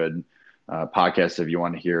really good podcast if you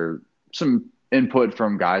want to hear some input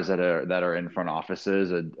from guys that are in front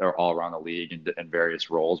offices or all around the league in various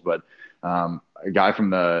roles. But a guy from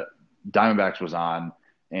the Diamondbacks was on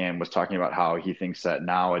and was talking about how he thinks that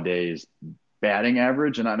nowadays batting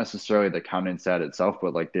average, and not necessarily the counting stat itself,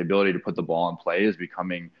 but like the ability to put the ball in play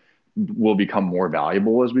will become more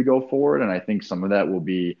valuable as we go forward. And I think some of that will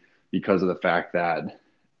be because of the fact that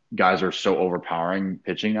guys are so overpowering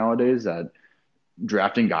pitching nowadays that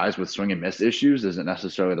drafting guys with swing and miss issues isn't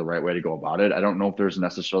necessarily the right way to go about it. I don't know if there's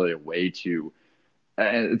necessarily a way to,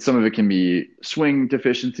 and some of it can be swing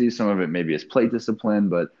deficiencies, some of it maybe is plate discipline,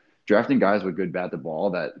 but drafting guys with good bat to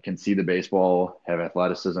ball that can see the baseball, have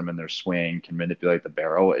athleticism in their swing, can manipulate the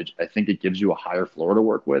barrel, I think it gives you a higher floor to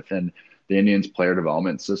work with. And the Indians player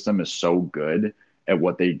development system is so good at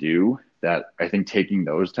what they do that I think taking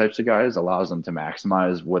those types of guys allows them to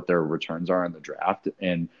maximize what their returns are in the draft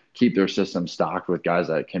and keep their system stocked with guys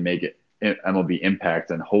that can make it MLB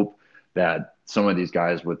impact, and hope that some of these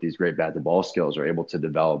guys with these great bat to ball skills are able to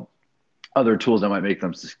develop other tools that might make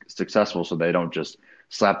them successful, so they don't just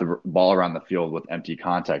slap the ball around the field with empty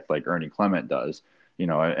contact like Ernie Clement does,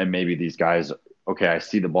 and maybe these guys, okay, I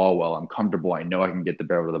see the ball well, I'm comfortable, I know I can get the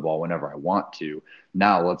barrel to the ball whenever I want to.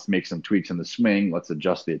 Now let's make some tweaks in the swing, let's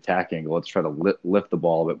adjust the attack angle, let's try to lift the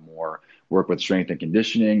ball a bit more, work with strength and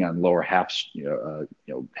conditioning on lower half,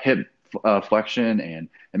 hip flexion and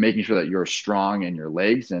making sure that you're strong in your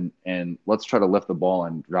legs, and let's try to lift the ball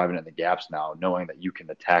and drive it in the gaps now, knowing that you can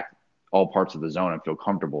attack all parts of the zone and feel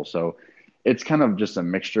comfortable. So it's kind of just a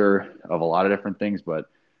mixture of a lot of different things, but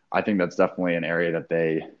I think that's definitely an area that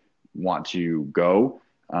they want to go,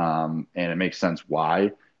 and it makes sense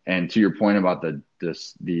why. And to your point about the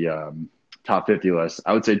top 50 list,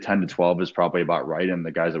 I would say 10 to 12 is probably about right. And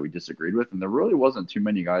the guys that we disagreed with, and there really wasn't too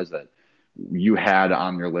many guys that you had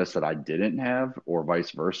on your list that I didn't have, or vice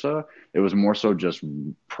versa. It was more so just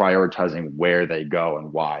prioritizing where they go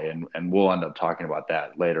and why. And we'll end up talking about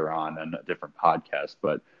that later on in a different podcast.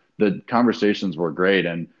 But the conversations were great.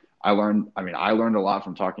 And I learned a lot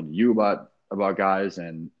from talking to you about guys.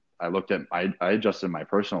 And I adjusted my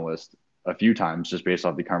personal list a few times just based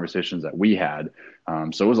off the conversations that we had.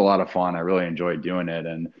 So it was a lot of fun. I really enjoyed doing it.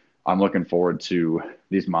 And I'm looking forward to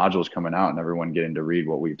these modules coming out and everyone getting to read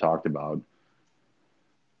what we talked about.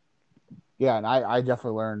 Yeah, and I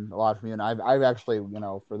definitely learned a lot from you. And I've actually,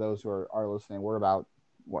 for those who are listening, we're about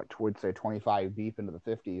what would say 25 deep into the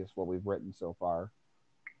 50s, what we've written so far.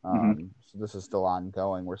 Mm-hmm. So this is still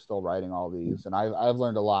ongoing. We're still writing all these, and I've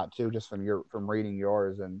learned a lot too, just from reading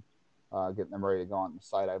yours and getting them ready to go on the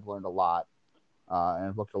site. I've learned a lot, and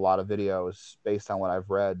I've looked at a lot of videos based on what I've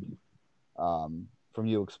read from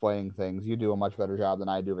you explaining things. You do a much better job than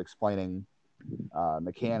I do of explaining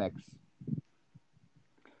mechanics.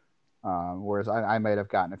 Whereas I might have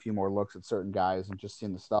gotten a few more looks at certain guys and just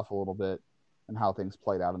seen the stuff a little bit and how things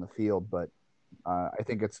played out in the field. But I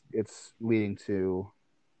think it's leading to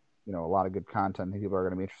a lot of good content. I think people are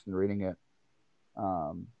going to be interested in reading it.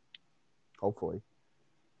 Hopefully,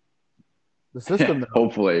 the system. Though,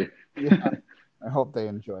 Hopefully, yeah, I hope they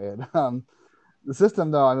enjoy it. The system,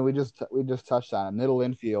 though, I mean, we just touched on it. Middle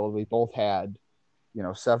infield. We both had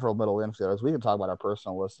several middle infielders. We can talk about our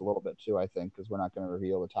personal list a little bit too, I think, because we're not going to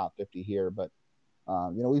reveal the top 50 here. But,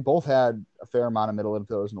 we both had a fair amount of middle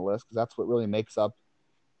infielders in the list because that's what really makes up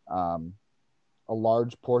a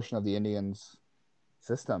large portion of the Indians'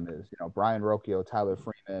 system is, Brian Rocchio, Tyler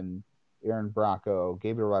Freeman, Aaron Bracco,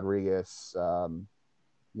 Gabriel Rodriguez,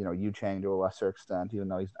 Yu Chang to a lesser extent, even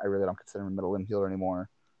though I really don't consider him a middle infielder anymore.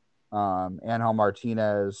 Angel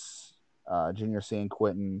Martinez, Junior San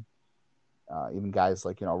Quinton, even guys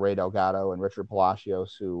like Ray Delgado and Richard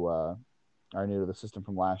Palacios, who are new to the system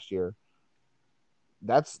from last year.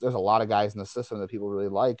 There's a lot of guys in the system that people really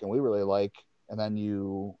like and we really like, and then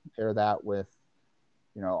you pair that with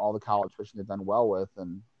all the college pitching they've done well with,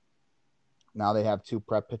 and now they have two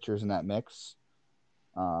prep pitchers in that mix.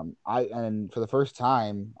 And for the first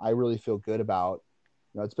time, I really feel good about.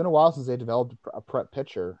 It's been a while since they developed a prep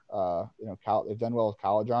pitcher. They've done well with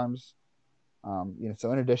college arms.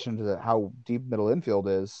 So in addition to how deep middle infield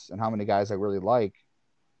is and how many guys I really like,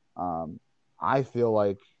 I feel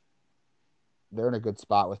like they're in a good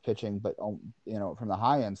spot with pitching. But from the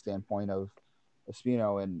high end standpoint of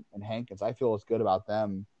Espino and Hankins, I feel as good about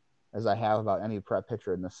them as I have about any prep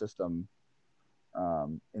pitcher in the system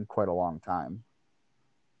in quite a long time.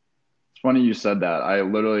 it's funny you said that. I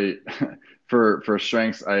literally, for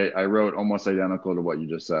strengths, I wrote almost identical to what you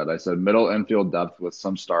just said. I said middle infield depth with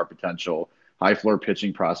some star potential, high floor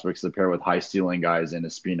pitching prospects to pair with high ceiling guys in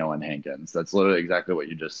Espino and Hankins. That's literally exactly what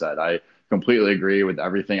you just said. I completely agree with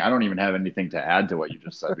everything. I don't even have anything to add to what you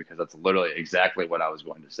just said because that's literally exactly what I was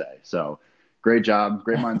going to say. So great job.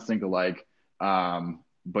 Great minds think alike.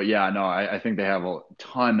 But yeah, no, I think they have a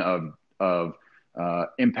ton of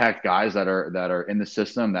impact guys that are in the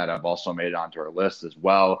system that have also made it onto our list as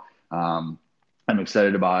well. I'm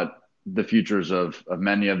excited about the futures of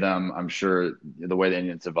many of them. I'm sure the way the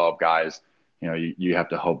Indians develop guys, you have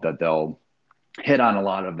to hope that they'll hit on a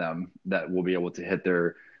lot of them that will be able to hit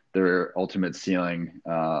their ultimate ceiling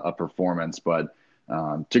of performance. But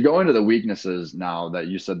to go into the weaknesses now that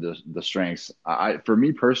you said the strengths, for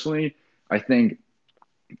me personally, I think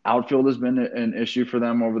outfield has been an issue for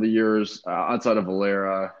them over the years. Outside of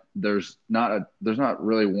Valera, there's not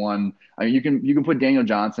really one. I mean, you can put Daniel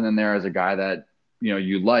Johnson in there as a guy that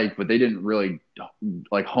you like, but they didn't really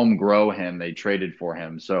like home grow him. They traded for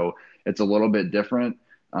him, so it's a little bit different.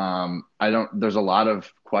 There's a lot of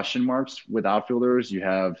question marks with outfielders. You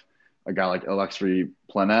have a guy like Alexi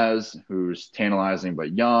Planez, who's tantalizing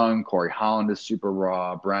but young. Corey Holland is super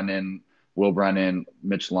raw. Will Brennan,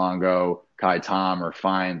 Mitch Longo, Kai Tom are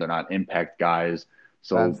fine. They're not impact guys.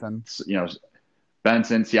 So, Benson.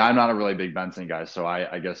 Benson. See, I'm not a really big Benson guy. So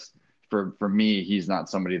I guess for me, he's not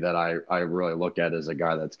somebody that I really look at as a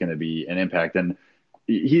guy that's going to be an impact. And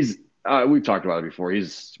we've talked about it before.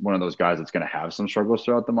 He's one of those guys that's going to have some struggles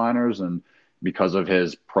throughout the minors. And because of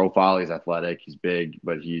his profile. He's athletic, he's big,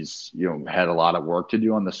 but he's had a lot of work to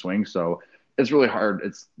do on the swing. So it's really hard.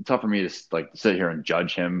 It's tough for me to like sit here and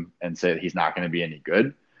judge him and say that he's not going to be any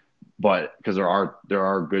good. But because there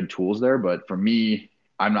are good tools there, but for me,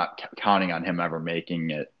 I'm not counting on him ever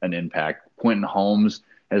making it an impact. Quentin Holmes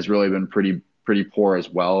has really been pretty poor as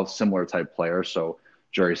well, similar type player. So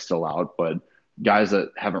jury's still out, but guys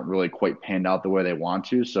that haven't really quite panned out the way they want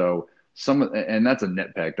to. So and that's a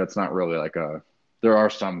nitpick. That's not really like a. There are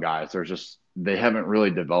some guys. There's just they haven't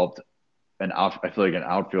really developed I feel like an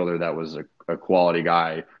outfielder that was a quality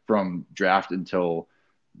guy from draft until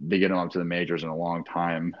they get him up to the majors in a long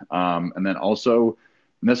time. And then also,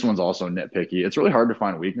 and this one's also nitpicky. It's really hard to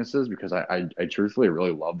find weaknesses because I truthfully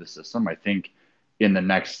really love the system. I think in the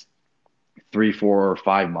next 3, 4, or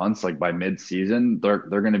 5 months, like by mid-season, they're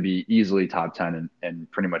going to be easily top 10 in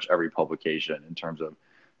pretty much every publication in terms of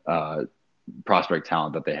uh, prospect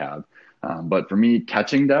talent that they have. But for me,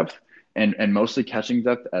 catching depth and mostly catching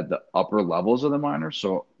depth at the upper levels of the minors.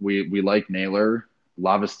 So we like Naylor.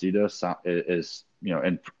 Lavastida is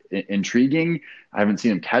intriguing. I haven't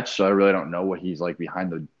seen him catch, so I really don't know what he's like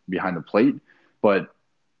behind the plate. But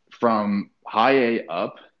from high A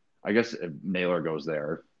up, I guess if Naylor goes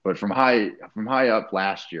there, but from high up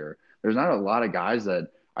last year, there's not a lot of guys that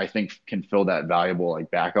I think can fill that valuable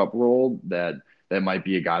like backup role that might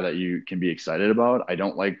be a guy that you can be excited about. I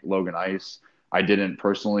don't like Logan Ice. I didn't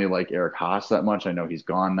personally like Eric Haas that much. I know he's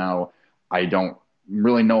gone now. I don't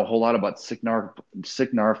really know a whole lot about Sicknarf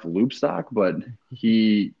Loopstock, but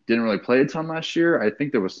he didn't really play a ton last year. I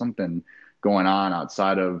think there was something going on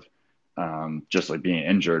outside of just like being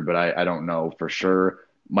injured, but I don't know for sure.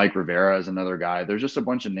 Mike Rivera is another guy. There's just a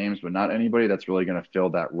bunch of names, but not anybody that's really going to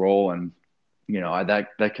fill that role. And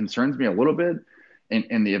that concerns me a little bit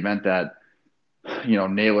in the event that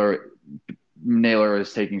Naylor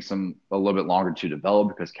is taking a little bit longer to develop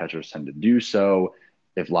because catchers tend to do so.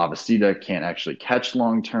 If Lavastida can't actually catch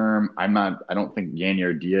long term, I don't think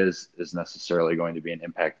Yanier Diaz is necessarily going to be an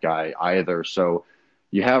impact guy either. So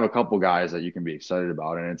you have a couple guys that you can be excited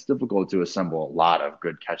about, and it's difficult to assemble a lot of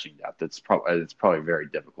good catching depth. It's probably very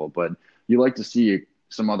difficult, but you like to see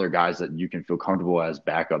some other guys that you can feel comfortable as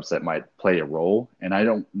backups that might play a role. And I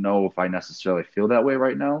don't know if I necessarily feel that way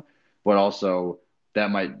right now, but also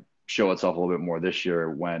that might show itself a little bit more this year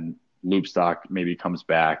when Loopstock maybe comes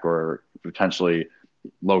back or potentially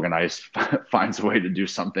Logan Ice finds a way to do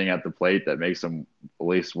something at the plate that makes him at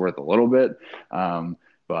least worth a little bit.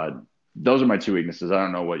 But those are my two weaknesses. I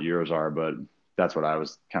don't know what yours are, but that's what I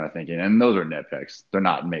was kind of thinking. And those are nitpicks. They're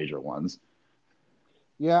not major ones.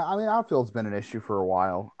 Yeah, I mean, outfield's been an issue for a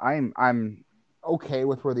while. I'm okay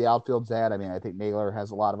with where the outfield's at. I mean, I think Naylor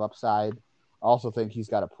has a lot of upside. I also think he's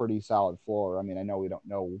got a pretty solid floor. I mean, I know we don't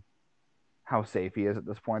know how safe he is at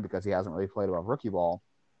this point because he hasn't really played above rookie ball,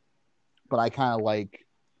 but I kind of like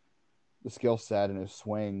the skill set and his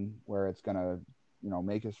swing where it's gonna,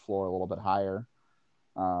 make his floor a little bit higher.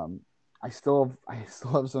 Um, I still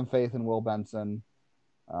have some faith in Will Benson.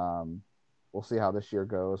 Um, we'll see how this year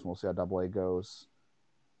goes, and we'll see how Double A goes.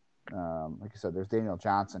 Like I said, there's Daniel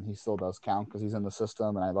Johnson. He still does count because he's in the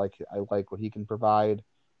system, and I like what he can provide.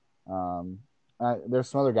 Um, there's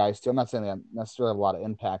some other guys too. I'm not saying they necessarily have a lot of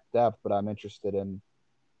impact depth, but I'm interested in.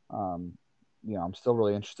 Um, I'm still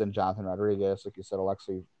really interested in Jonathan Rodriguez, like you said,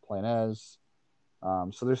 Alexi Planez.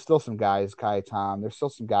 So there's still some guys, Kai Tom. There's still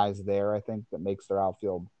some guys there. I think that makes their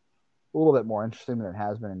outfield a little bit more interesting than it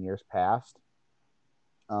has been in years past.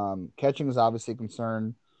 Catching is obviously a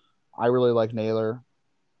concern. I really like Naylor.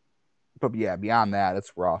 But yeah, beyond that,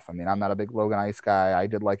 it's rough. I mean, I'm not a big Logan Ice guy. I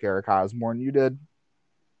did like Eric Haas more than you did.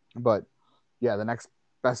 But yeah, the next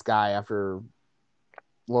best guy after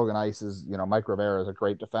Logan Ice is, Mike Rivera is a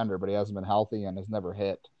great defender, but he hasn't been healthy and has never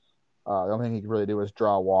hit. The only thing he can really do is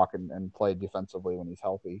draw a walk and play defensively when he's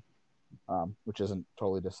healthy, which isn't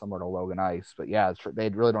totally dissimilar to Logan Ice. But yeah, they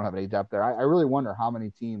really don't have any depth there. I really wonder how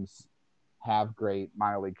many teams have great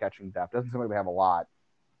minor league catching depth. Doesn't seem like they have a lot.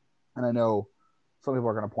 And I know some people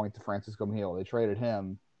are going to point to Francisco Mejia. They traded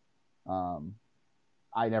him. Um,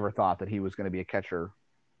 I never thought that he was going to be a catcher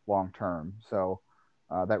long term. So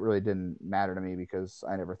that really didn't matter to me because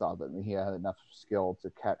I never thought that he had enough skill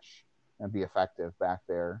to catch and be effective back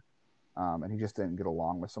there. And he just didn't get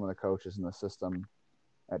along with some of the coaches in the system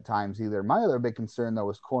at times either. My other big concern, though,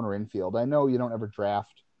 was corner infield. I know you don't ever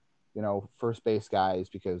draft, first base guys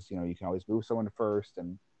because, you can always move someone to first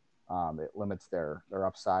and it limits their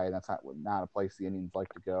upside. That's not a place the Indians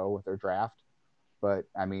like to go with their draft. But,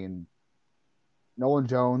 I mean, Nolan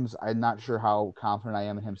Jones, I'm not sure how confident I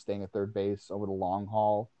am in him staying at third base over the long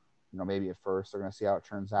haul. Maybe at first they're going to see how it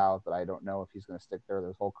turns out, but I don't know if he's going to stick there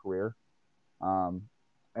his whole career. Um,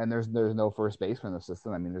 and there's no first baseman in the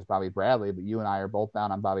system. I mean, there's Bobby Bradley, but you and I are both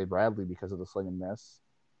down on Bobby Bradley because of the swing and miss.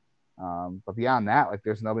 But beyond that, like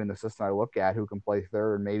there's nobody in the system I look at who can play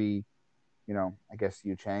third. Maybe, I guess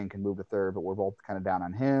Yu Chang can move to third, but we're both kind of down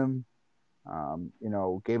on him.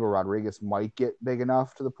 Gabriel Rodriguez might get big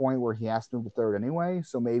enough to the point where he has to move to third anyway.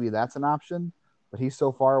 So maybe that's an option, but he's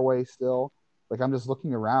so far away still. Like I'm just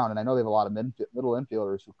looking around, and I know they have a lot of middle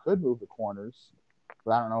infielders who could move to corners,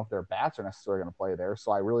 but I don't know if their bats are necessarily going to play there.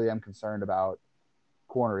 So I really am concerned about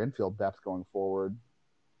corner infield depth going forward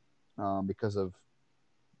because of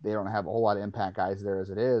they don't have a whole lot of impact guys there as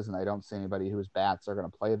it is, and I don't see anybody whose bats are going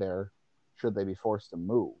to play there should they be forced to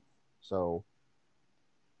move. So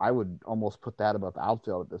I would almost put that above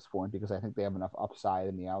outfield at this point because I think they have enough upside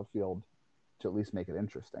in the outfield to at least make it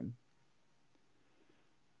interesting.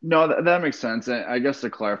 No, that makes sense. And I guess to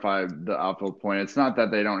clarify the outfield point, it's not that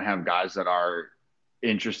they don't have guys that are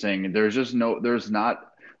interesting. There's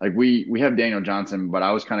not like we have Daniel Johnson, but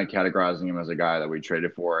I was kind of categorizing him as a guy that we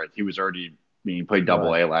traded for. He was already being played double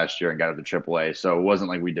Right. A last year and got up to triple A. So it wasn't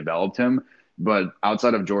like we developed him. But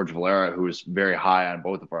outside of George Valera, who is very high on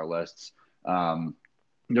both of our lists, um,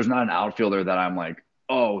 there's not an outfielder that I'm like,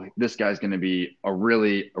 oh, this guy's going to be a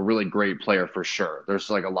really great player for sure. There's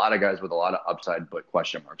like a lot of guys with a lot of upside, but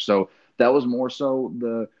question marks. So that was more so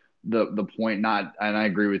the point. Not, and I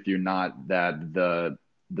agree with you. Not that the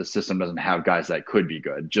system doesn't have guys that could be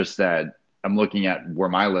good. Just that I'm looking at where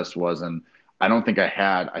my list was, and I don't think I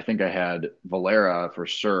had. I think I had Valera for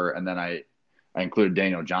sure, and then I included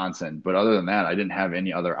Daniel Johnson. But other than that, I didn't have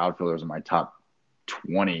any other outfielders in my top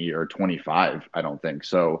 20 or 25, I don't think.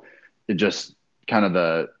 So it just kind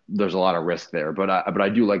of there's a lot of risk there, but I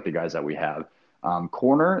do like the guys that we have.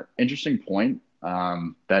 Corner, interesting point.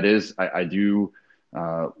 That is, I do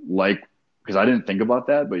like because I didn't think about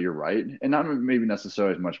that, but you're right, and not maybe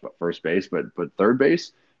necessarily as much about first base, but third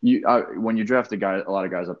base. When you draft a lot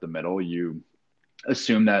of guys up the middle, you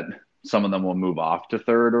assume that some of them will move off to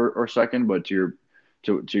third or second. But to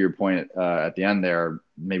your point at the end there,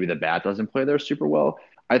 maybe the bat doesn't play there super well.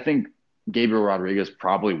 I think Gabriel Rodriguez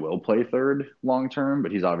probably will play third long term,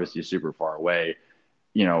 but he's obviously super far away.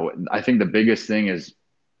 I think the biggest thing is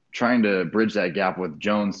trying to bridge that gap with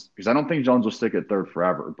Jones because I don't think Jones will stick at third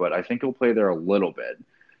forever, but I think he'll play there a little bit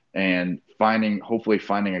and hopefully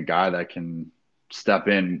finding a guy that can step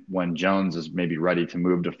in when Jones is maybe ready to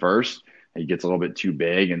move to first. He gets a little bit too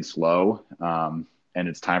big and slow, and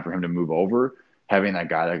it's time for him to move over. Having that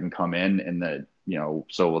guy that can come in the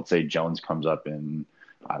so let's say Jones comes up in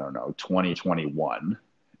I don't know 2021,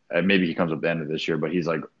 and maybe he comes up at the end of this year, but he's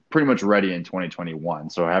like pretty much ready in 2021.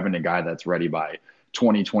 So having a guy that's ready by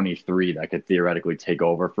 2023 that could theoretically take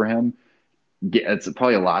over for him, it's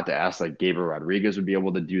probably a lot to ask. Like Gabriel Rodriguez would be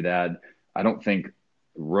able to do that. I don't think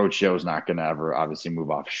Rocho's not going to ever obviously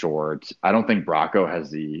move off short. I don't think Bracco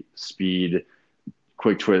has the speed,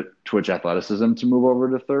 quick twitch athleticism to move over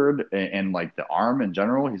to third, and like the arm in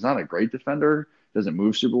general. He's not a great defender. Doesn't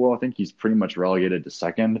move super well. I think he's pretty much relegated to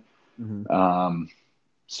second. Mm-hmm.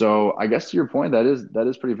 So I guess to your point, that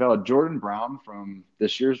is pretty valid. Jordan Brown from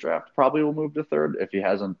this year's draft probably will move to third if he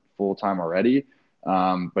hasn't full time already.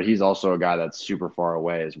 But he's also a guy that's super far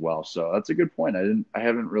away as well. So that's a good point. I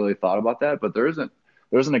haven't really thought about that, but there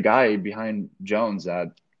isn't a guy behind Jones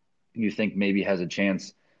that you think maybe has a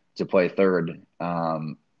chance to play third.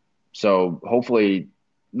 So hopefully,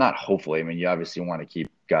 not hopefully. I mean, you obviously want to keep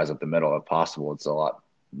guys up the middle if possible. It's a lot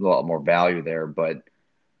more value there, but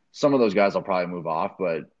some of those guys will probably move off,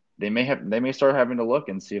 but they may start having to look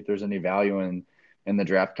and see if there's any value in the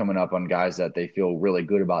draft coming up on guys that they feel really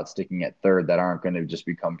good about sticking at third that aren't going to just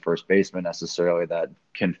become first baseman necessarily, that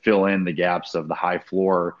can fill in the gaps of the high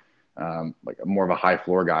floor, like more of a high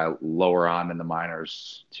floor guy lower on in the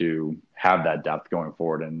minors to have that depth going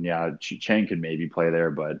forward. And yeah, Chang could maybe play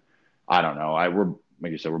there, but I don't know. We're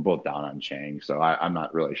like you said, we're both down on Chang, so I'm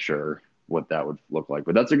not really sure what that would look like.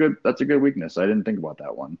 But that's a good weakness. I didn't think about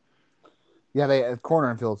that one. Yeah, they corner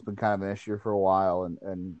infield's been kind of an issue for a while,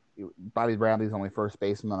 and Bobby Bradley's only first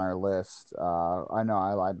baseman on our list. I know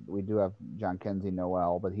I lied. We do have John Kenzie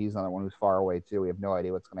Noel, but he's another one who's far away too. We have no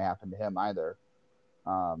idea what's going to happen to him either.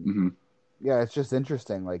 Um, Hmm. yeah, it's just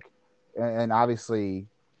interesting. Like, and obviously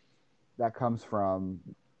that comes from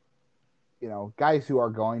guys who are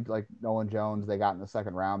going to like Nolan Jones. They got in the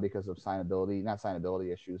second round because of signability, not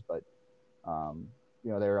signability issues, but um, they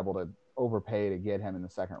were able to overpay to get him in the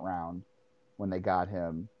second round when they got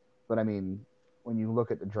him. But I mean, when you look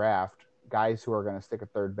at the draft, guys who are going to stick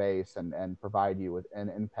at third base and provide you with an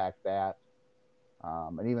impact bat,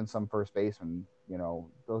 and even some first basemen,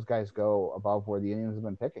 those guys go above where the Indians have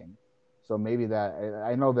been picking. So maybe that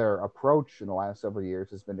I know their approach in the last several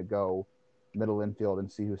years has been to go middle infield and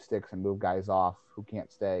see who sticks and move guys off who can't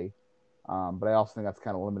stay. But I also think that's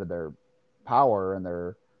kind of limited their power and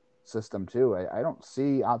their system too. I don't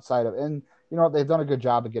see outside of, and they've done a good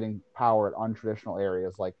job of getting power at untraditional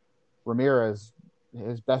areas. Like Ramirez,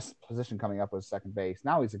 his best position coming up was second base.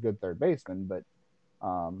 Now he's a good third baseman, but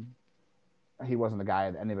um, he wasn't the guy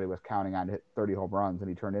that anybody was counting on to hit 30 home runs, and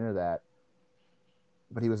he turned into that.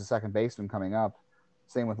 But he was a second baseman coming up.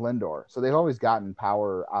 Same with Lindor. So they've always gotten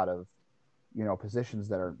power out of positions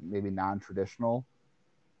that are maybe non-traditional,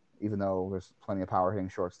 even though there's plenty of power hitting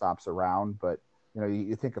shortstops around. But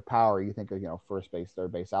you think of power, you think of first base,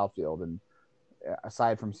 third base, outfield, and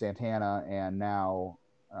aside from Santana and now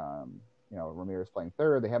Ramirez playing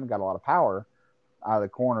third, they haven't got a lot of power out of the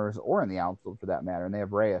corners or in the outfield for that matter. And they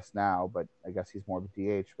have Reyes now, but I guess he's more of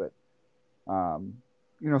a DH. But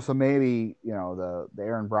so maybe the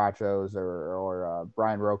Aaron Brachos or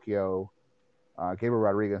Brian Rocchio, Gabriel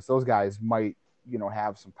Rodriguez, those guys might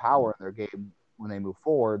have some power in their game when they move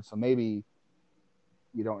forward. So maybe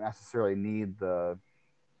you don't necessarily need the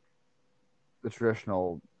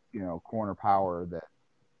traditional corner power that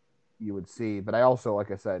you would see. But I also,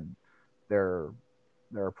 like I said, their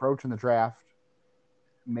approach in the draft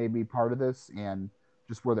may be part of this, and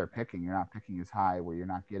just where they're picking. You're not picking as high, where you're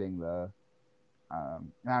not getting the. I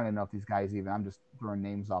don't even know if these guys even. I'm just throwing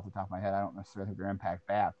names off the top of my head. I don't necessarily think they're impact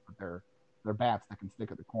bats, but they're bats that can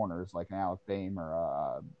stick at the corners, like an Alec Boehm or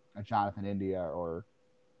a Jonathan India, or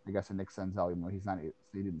I guess a Nick Senzel, even though he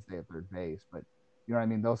didn't stay at third base. But you know what I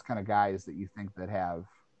mean? Those kind of guys that you think that have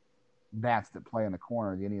bats that play in the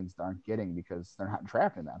corner, the Indians aren't getting because they're not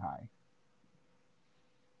drafting that high.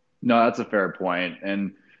 No, that's a fair point.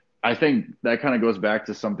 And I think that kind of goes back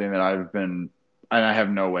to something that and I have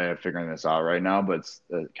no way of figuring this out right now, but it's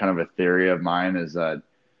kind of a theory of mine is that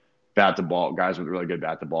bat to ball guys with really good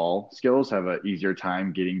bat to ball skills have an easier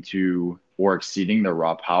time getting to or exceeding their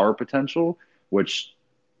raw power potential, which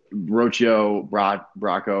Rocchio,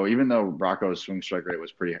 Bracco, even though Bracco's swing strike rate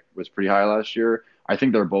was pretty high last year, I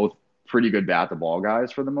think they're both pretty good bat to ball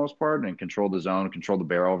guys for the most part and control the zone, control the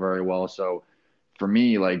barrel very well. So for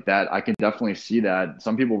me, like that, I can definitely see that.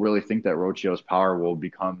 Some people really think that Rocchio's power will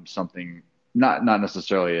become something not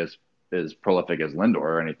necessarily as prolific as Lindor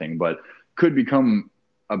or anything, but could become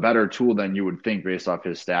a better tool than you would think based off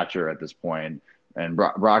his stature at this point. And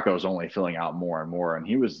Bracco's only filling out more and more. And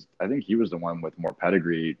I think he was the one with more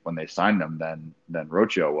pedigree when they signed him than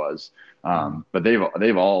Rocchio was. But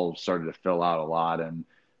they've all started to fill out a lot,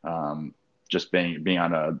 and just being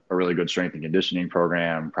on a really good strength and conditioning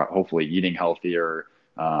program, hopefully eating healthier,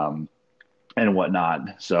 and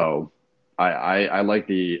whatnot. So I like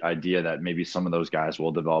the idea that maybe some of those guys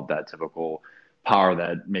will develop that typical power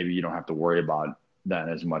that maybe you don't have to worry about then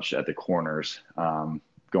as much at the corners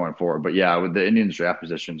going forward. But yeah, with the Indians draft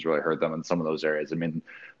positions really hurt them in some of those areas. I mean,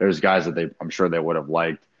 there's guys that I'm sure they would have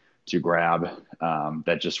liked to grab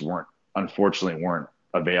that just unfortunately weren't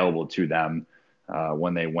available to them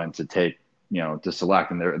when they went to take, to select,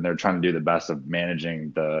 and they're trying to do the best of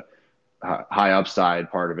managing the high upside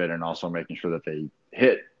part of it and also making sure that they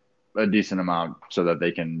hit a decent amount so that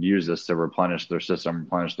they can use this to replenish their system,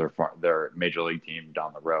 replenish their major league team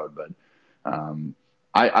down the road. But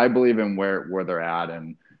I believe in where they're at,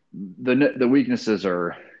 and the weaknesses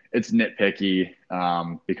it's nitpicky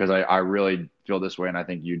because I really feel this way, and I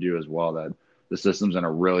think you do as well, that the system's in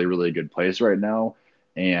a really, really good place right now.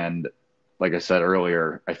 And like I said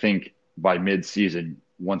earlier, I think by mid-season,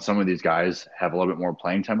 once some of these guys have a little bit more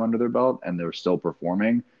playing time under their belt and they're still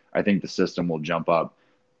performing, I think the system will jump up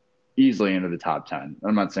easily into the top 10.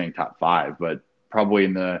 I'm not saying top 5, but probably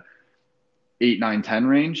in the 8, 9, 10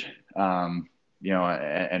 range.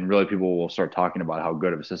 And really people will start talking about how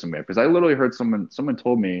good of a system we have. Because I literally heard someone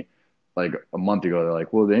told me like a month ago, they're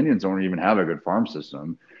like, well, the Indians don't even have a good farm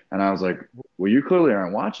system. And I was like, well, you clearly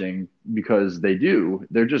aren't watching, because they do.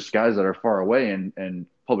 They're just guys that are far away, and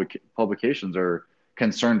publications are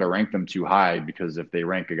concerned to rank them too high, because if they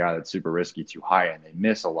rank a guy that's super risky too high and they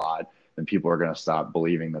miss a lot, then people are going to stop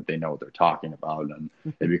believing that they know what they're talking about, and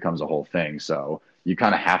it becomes a whole thing. So you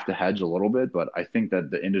kind of have to hedge a little bit, but I think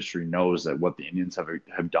that the industry knows that what the Indians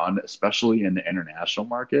have done, especially in the international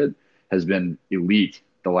market, has been elite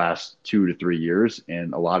the last 2 to 3 years,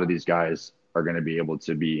 and a lot of these guys are going to be able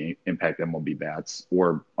to impact MLB bats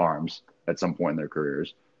or arms at some point in their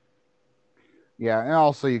careers. Yeah, and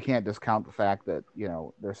also you can't discount the fact that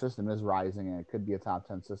their system is rising, and it could be a top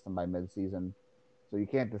 10 system by midseason. So you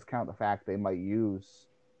can't discount the fact they might use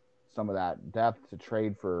some of that depth to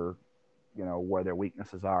trade for, where their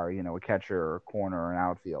weaknesses are. A catcher or a corner or an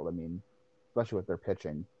outfield. I mean, especially with their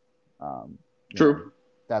pitching. Um, you know, True.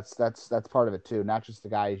 that's part of it too. Not just the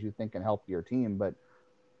guys you think can help your team, but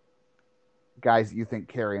guys that you think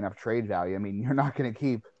carry enough trade value. I mean, you're not going to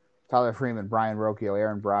keep Tyler Freeman, Brian Rocchio,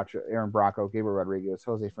 Aaron Bracco, Gabriel Rodriguez,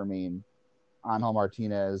 Jose Fermin, Angel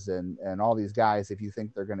Martinez, and all these guys if you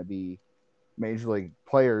think they're going to be major league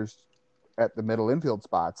players at the middle infield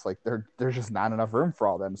spots. Like there's just not enough room for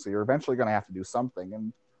all them. So you're eventually going to have to do something,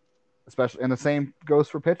 and especially and the same goes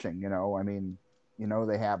for pitching. I mean,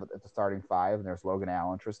 they have at the starting five, and there's Logan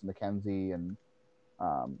Allen, Tristan McKenzie, and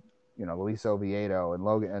um, Luis Oviedo and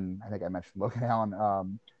Logan, and I think I mentioned Logan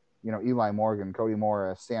Allen, Eli Morgan, Cody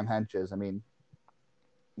Morris, Sam Henches. I mean,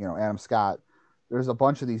 Adam Scott. There's a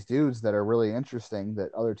bunch of these dudes that are really interesting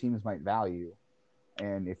that other teams might value.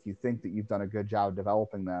 And if you think that you've done a good job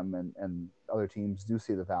developing them and other teams do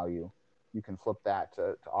see the value, you can flip that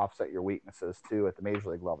to offset your weaknesses too at the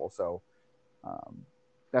major league level. So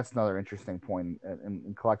that's another interesting point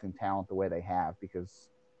in collecting talent the way they have, because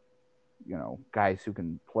guys who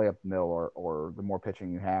can play up the mill or the more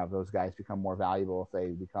pitching you have, those guys become more valuable if they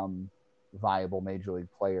become viable major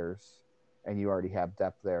league players, and you already have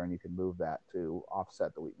depth there and you can move that to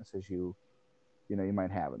offset the weaknesses you might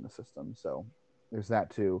have in the system. So there's that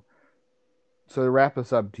too. So to wrap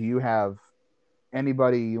us up, do you have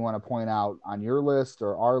anybody you want to point out on your list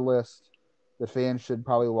or our list that fans should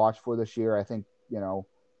probably watch for this year? I think,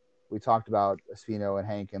 we talked about Espino and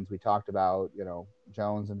Hankins. We talked about,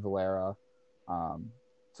 Jones and Valera.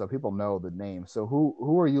 So people know the names. So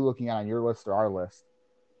who are you looking at on your list or our list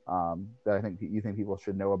that I think you think people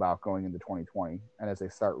should know about going into 2020 and as they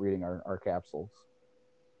start reading our capsules?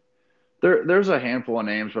 There's a handful of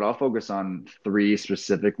names, but I'll focus on three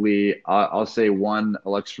specifically. I'll say one,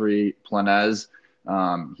 Alexei Planez.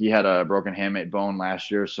 He had a broken hamate bone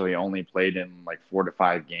last year, so he only played in like 4 to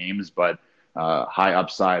 5 games, but high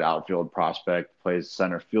upside outfield prospect, plays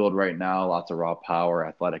center field right now, lots of raw power,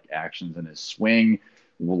 athletic actions in his swing.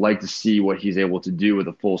 We'll like to see what he's able to do with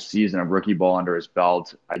a full season of rookie ball under his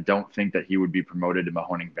belt. I don't think that he would be promoted to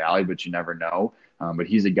Mahoning Valley, but you never know. But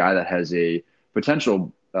he's a guy that has a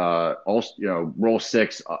potential role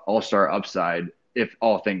 6 all-star upside if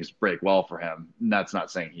all things break well for him. And that's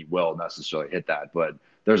not saying he will necessarily hit that, but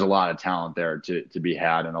there's a lot of talent there to be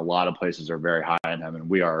had, and a lot of places are very high on him, and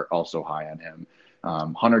we are also high on him.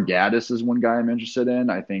 Hunter Gaddis is one guy I'm interested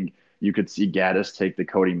in. I think you could see Gaddis take the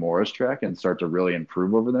Cody Morris track and start to really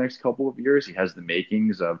improve over the next couple of years. He has the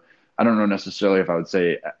makings of, I don't know necessarily if I would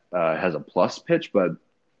say has a plus pitch, but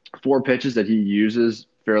 4 pitches that he uses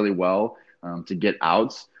fairly well to get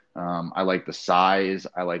outs. I like the size.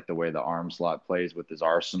 I like the way the arm slot plays with his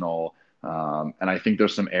arsenal. And I think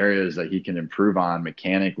there's some areas that he can improve on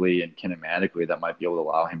mechanically and kinematically that might be able to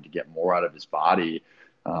allow him to get more out of his body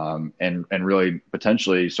and really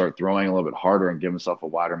potentially start throwing a little bit harder and give himself a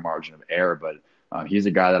wider margin of error. But he's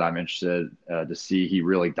a guy that I'm interested to see. He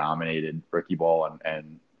really dominated rookie ball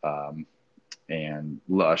and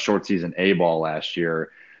short season A ball last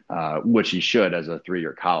year, which he should as a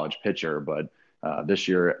 3-year college pitcher. But this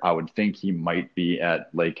year, I would think he might be at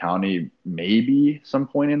Lake County maybe some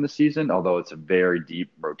point in the season, although it's a very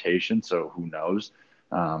deep rotation, so who knows?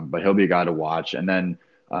 But he'll be a guy to watch. And then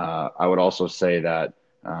I would also say that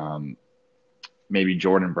maybe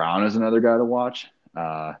Jordan Brown is another guy to watch.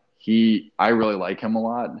 I really like him a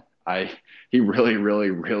lot. He really, really,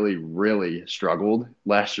 really, really struggled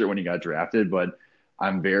last year when he got drafted, but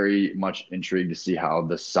I'm very much intrigued to see how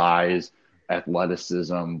the size,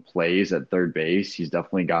 athleticism plays at third base. He's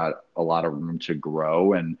definitely got a lot of room to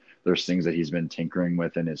grow, and there's things that he's been tinkering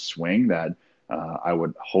with in his swing that I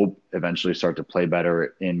would hope eventually start to play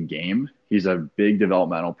better in game. He's a big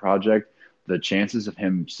developmental project. The chances of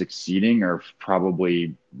him succeeding are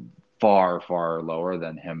probably far, far lower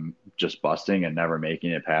than him just busting and never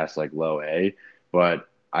making it past like low A. But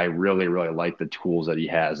I really, really like the tools that he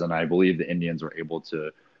has, and I believe the Indians were able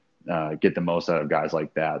to get the most out of guys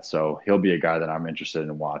like that. So he'll be a guy that I'm interested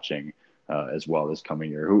in watching as well this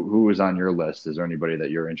coming year. Who is on your list? Is there anybody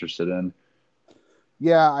that you're interested in?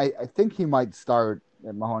 Yeah, I think he might start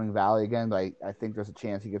at Mahoning Valley again, but I think there's a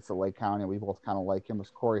chance he gets to Lake County. We both kind of like him. As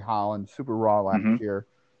Corey Holland, super raw last Mm-hmm. year.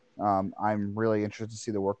 I'm really interested to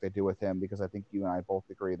see the work they do with him because I think you and I both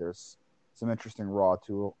agree there's some interesting raw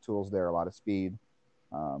tools there, a lot of speed.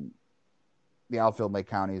 Um, the outfield Lake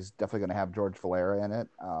County is definitely going to have George Valera in it.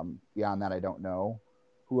 Beyond that, I don't know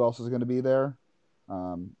who else is going to be there.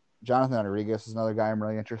 Um, Jonathan Rodriguez is another guy I'm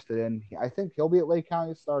really interested in. I think he'll be at Lake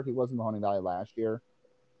County to start. He was in Mahoning Valley last year.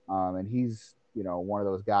 And he's, one of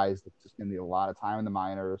those guys that's just going to need a lot of time in the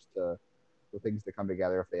minors for things to come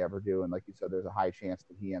together if they ever do. And like you said, there's a high chance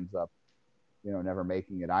that he ends up never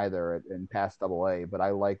making it either in past Double A. But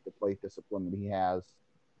I like the plate discipline that he has.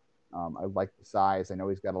 I like the size. I know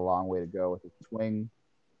he's got a long way to go with his swing.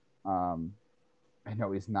 Um, I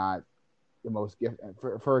know he's not the most gifted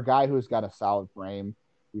for a guy who's got a solid frame.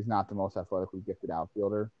 He's not the most athletically gifted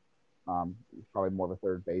outfielder. He's probably more of a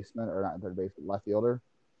third baseman, or not third baseman, left fielder.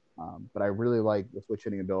 But I really like the switch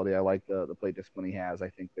hitting ability. I like the plate discipline he has. I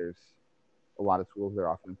think there's a lot of tools there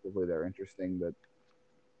offensively that are interesting that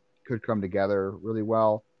could come together really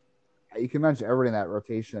well. You can mention everybody in that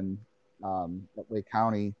rotation at Lake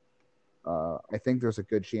County. I think there's a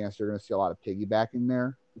good chance you're going to see a lot of piggybacking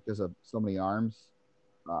there because of so many arms.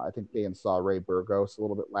 I think they saw Ray Burgos a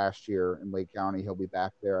little bit last year in Lake County. He'll be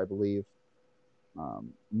back there, I believe.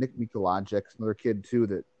 Nick Mikulajic, another kid too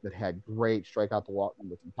that had great strikeout to walk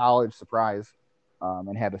numbers in college, surprise,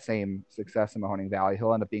 and had the same success in Mahoning Valley.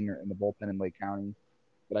 He'll end up being in the bullpen in Lake County,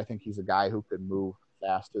 but I think he's a guy who could move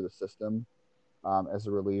fast through the system as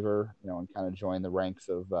a reliever, and kind of join the ranks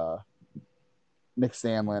of Nick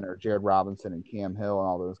Sandlin or Jared Robinson and Cam Hill and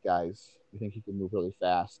all those guys. I think he can move really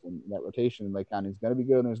fast, and that rotation in Lake County is going to be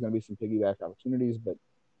good. And there's going to be some piggyback opportunities, but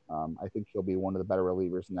I think he'll be one of the better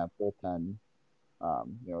relievers in that bullpen.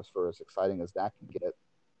 As far as exciting as that can get.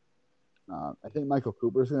 I think Michael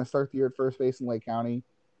Cooper is going to start the year at first base in Lake County,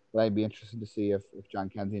 but I'd be interested to see if John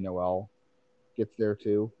Kenzie Noel gets there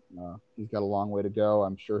too. He's got a long way to go.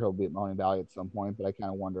 I'm sure he'll be at Mahoning Valley at some point, but I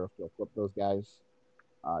kind of wonder if they'll flip those guys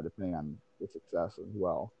depending on the success as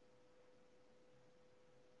well.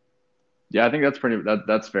 Yeah, I think that's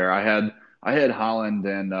fair. I had Holland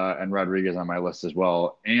and Rodriguez on my list as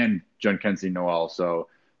well, and John Kenzie Noel. So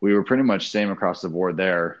we were pretty much same across the board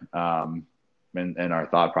there in our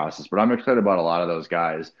thought process. But I'm excited about a lot of those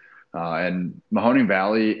guys. And Mahoning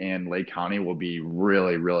Valley and Lake County will be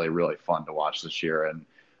really, really, really fun to watch this year. And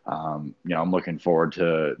I'm looking forward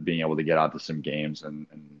to being able to get out to some games and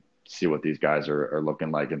see what these guys are looking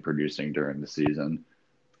like and producing during the season.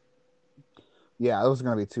 Yeah, those are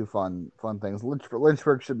going to be two fun things.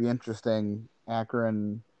 Lynchburg should be interesting.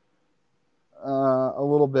 Akron, a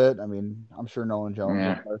little bit. I mean, I'm sure Nolan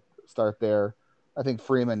Jones will start there. I think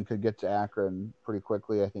Freeman could get to Akron pretty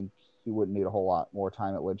quickly. I think he wouldn't need a whole lot more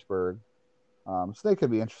time at Lynchburg. So they could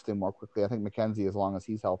be interesting more quickly. I think McKenzie, as long as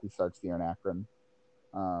he's healthy, starts the year in Akron.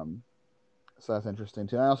 So that's interesting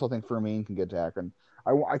too. I also think Fermin can get to Akron.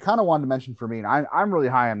 I kind of wanted to mention Fermin. I'm really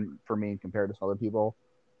high on Fermin compared to some other people.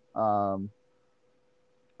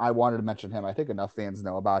 I wanted to mention him. I think enough fans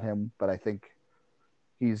know about him, but I think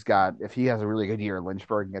if he has a really good year in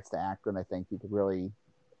Lynchburg and gets to Akron, I think he could really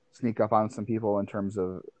sneak up on some people in terms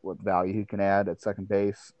of what value he can add at second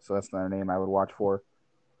base. So that's another name I would watch for.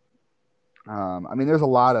 There's a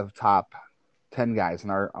lot of top 10 guys in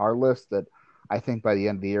our list that I think by the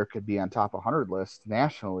end of the year could be on top 100 lists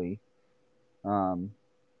nationally.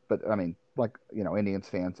 But Indians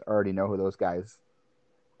fans already know who those guys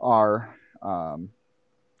are.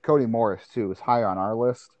 Cody Morris too is higher on our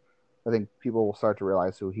list. I think people will start to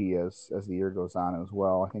realize who he is as the year goes on as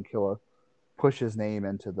well. I think he'll push his name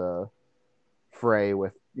into the fray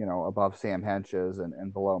with, above Sam Henches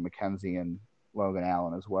and below McKenzie and Logan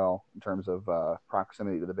Allen as well in terms of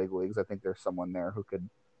proximity to the big leagues. I think there's someone there who could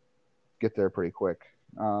get there pretty quick.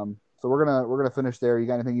 So we're gonna finish there. You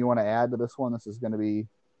got anything you want to add to this one? This is going to be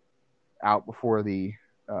out before the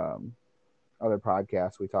other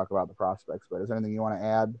podcasts we talk about the prospects, but is there anything you want to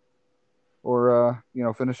add or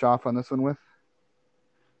finish off on this one with?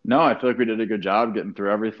 No, I feel like we did a good job getting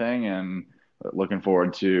through everything, and looking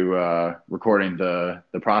forward to recording the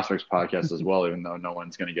prospects podcast as well, even though no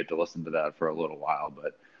one's going to get to listen to that for a little while.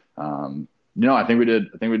 But I think we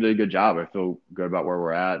did a good job. I feel good about where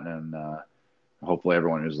we're at, and hopefully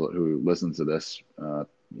everyone who listens to this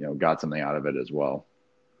got something out of it as well.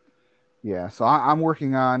 Yeah, so I'm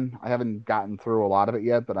working on. I haven't gotten through a lot of it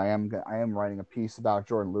yet, but I am writing a piece about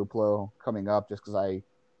Jordan Luplow coming up, just because I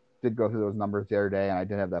did go through those numbers the other day, and I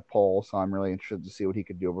did have that poll, so I'm really interested to see what he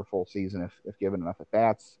could do over full season if given enough at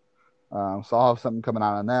bats. So I'll have something coming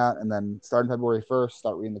out on that, and then starting February 1st,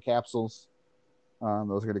 start reading the capsules.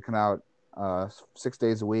 Those are going to come out 6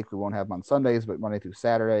 days a week. We won't have them on Sundays, but Monday through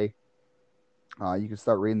Saturday. You can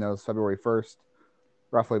start reading those February 1st,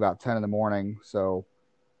 roughly about 10 in the morning. So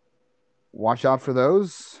watch out for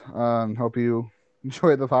those. Hope you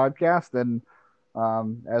enjoy the podcast. And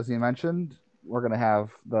as you mentioned, we're going to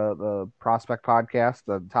have the prospect podcast,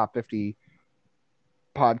 the top 50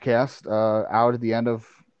 podcast out at the end of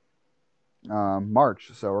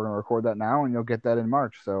March. So we're going to record that now, and you'll get that in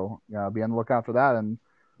March. So be on the lookout for that. And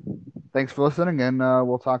thanks for listening, and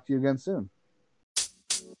we'll talk to you again soon.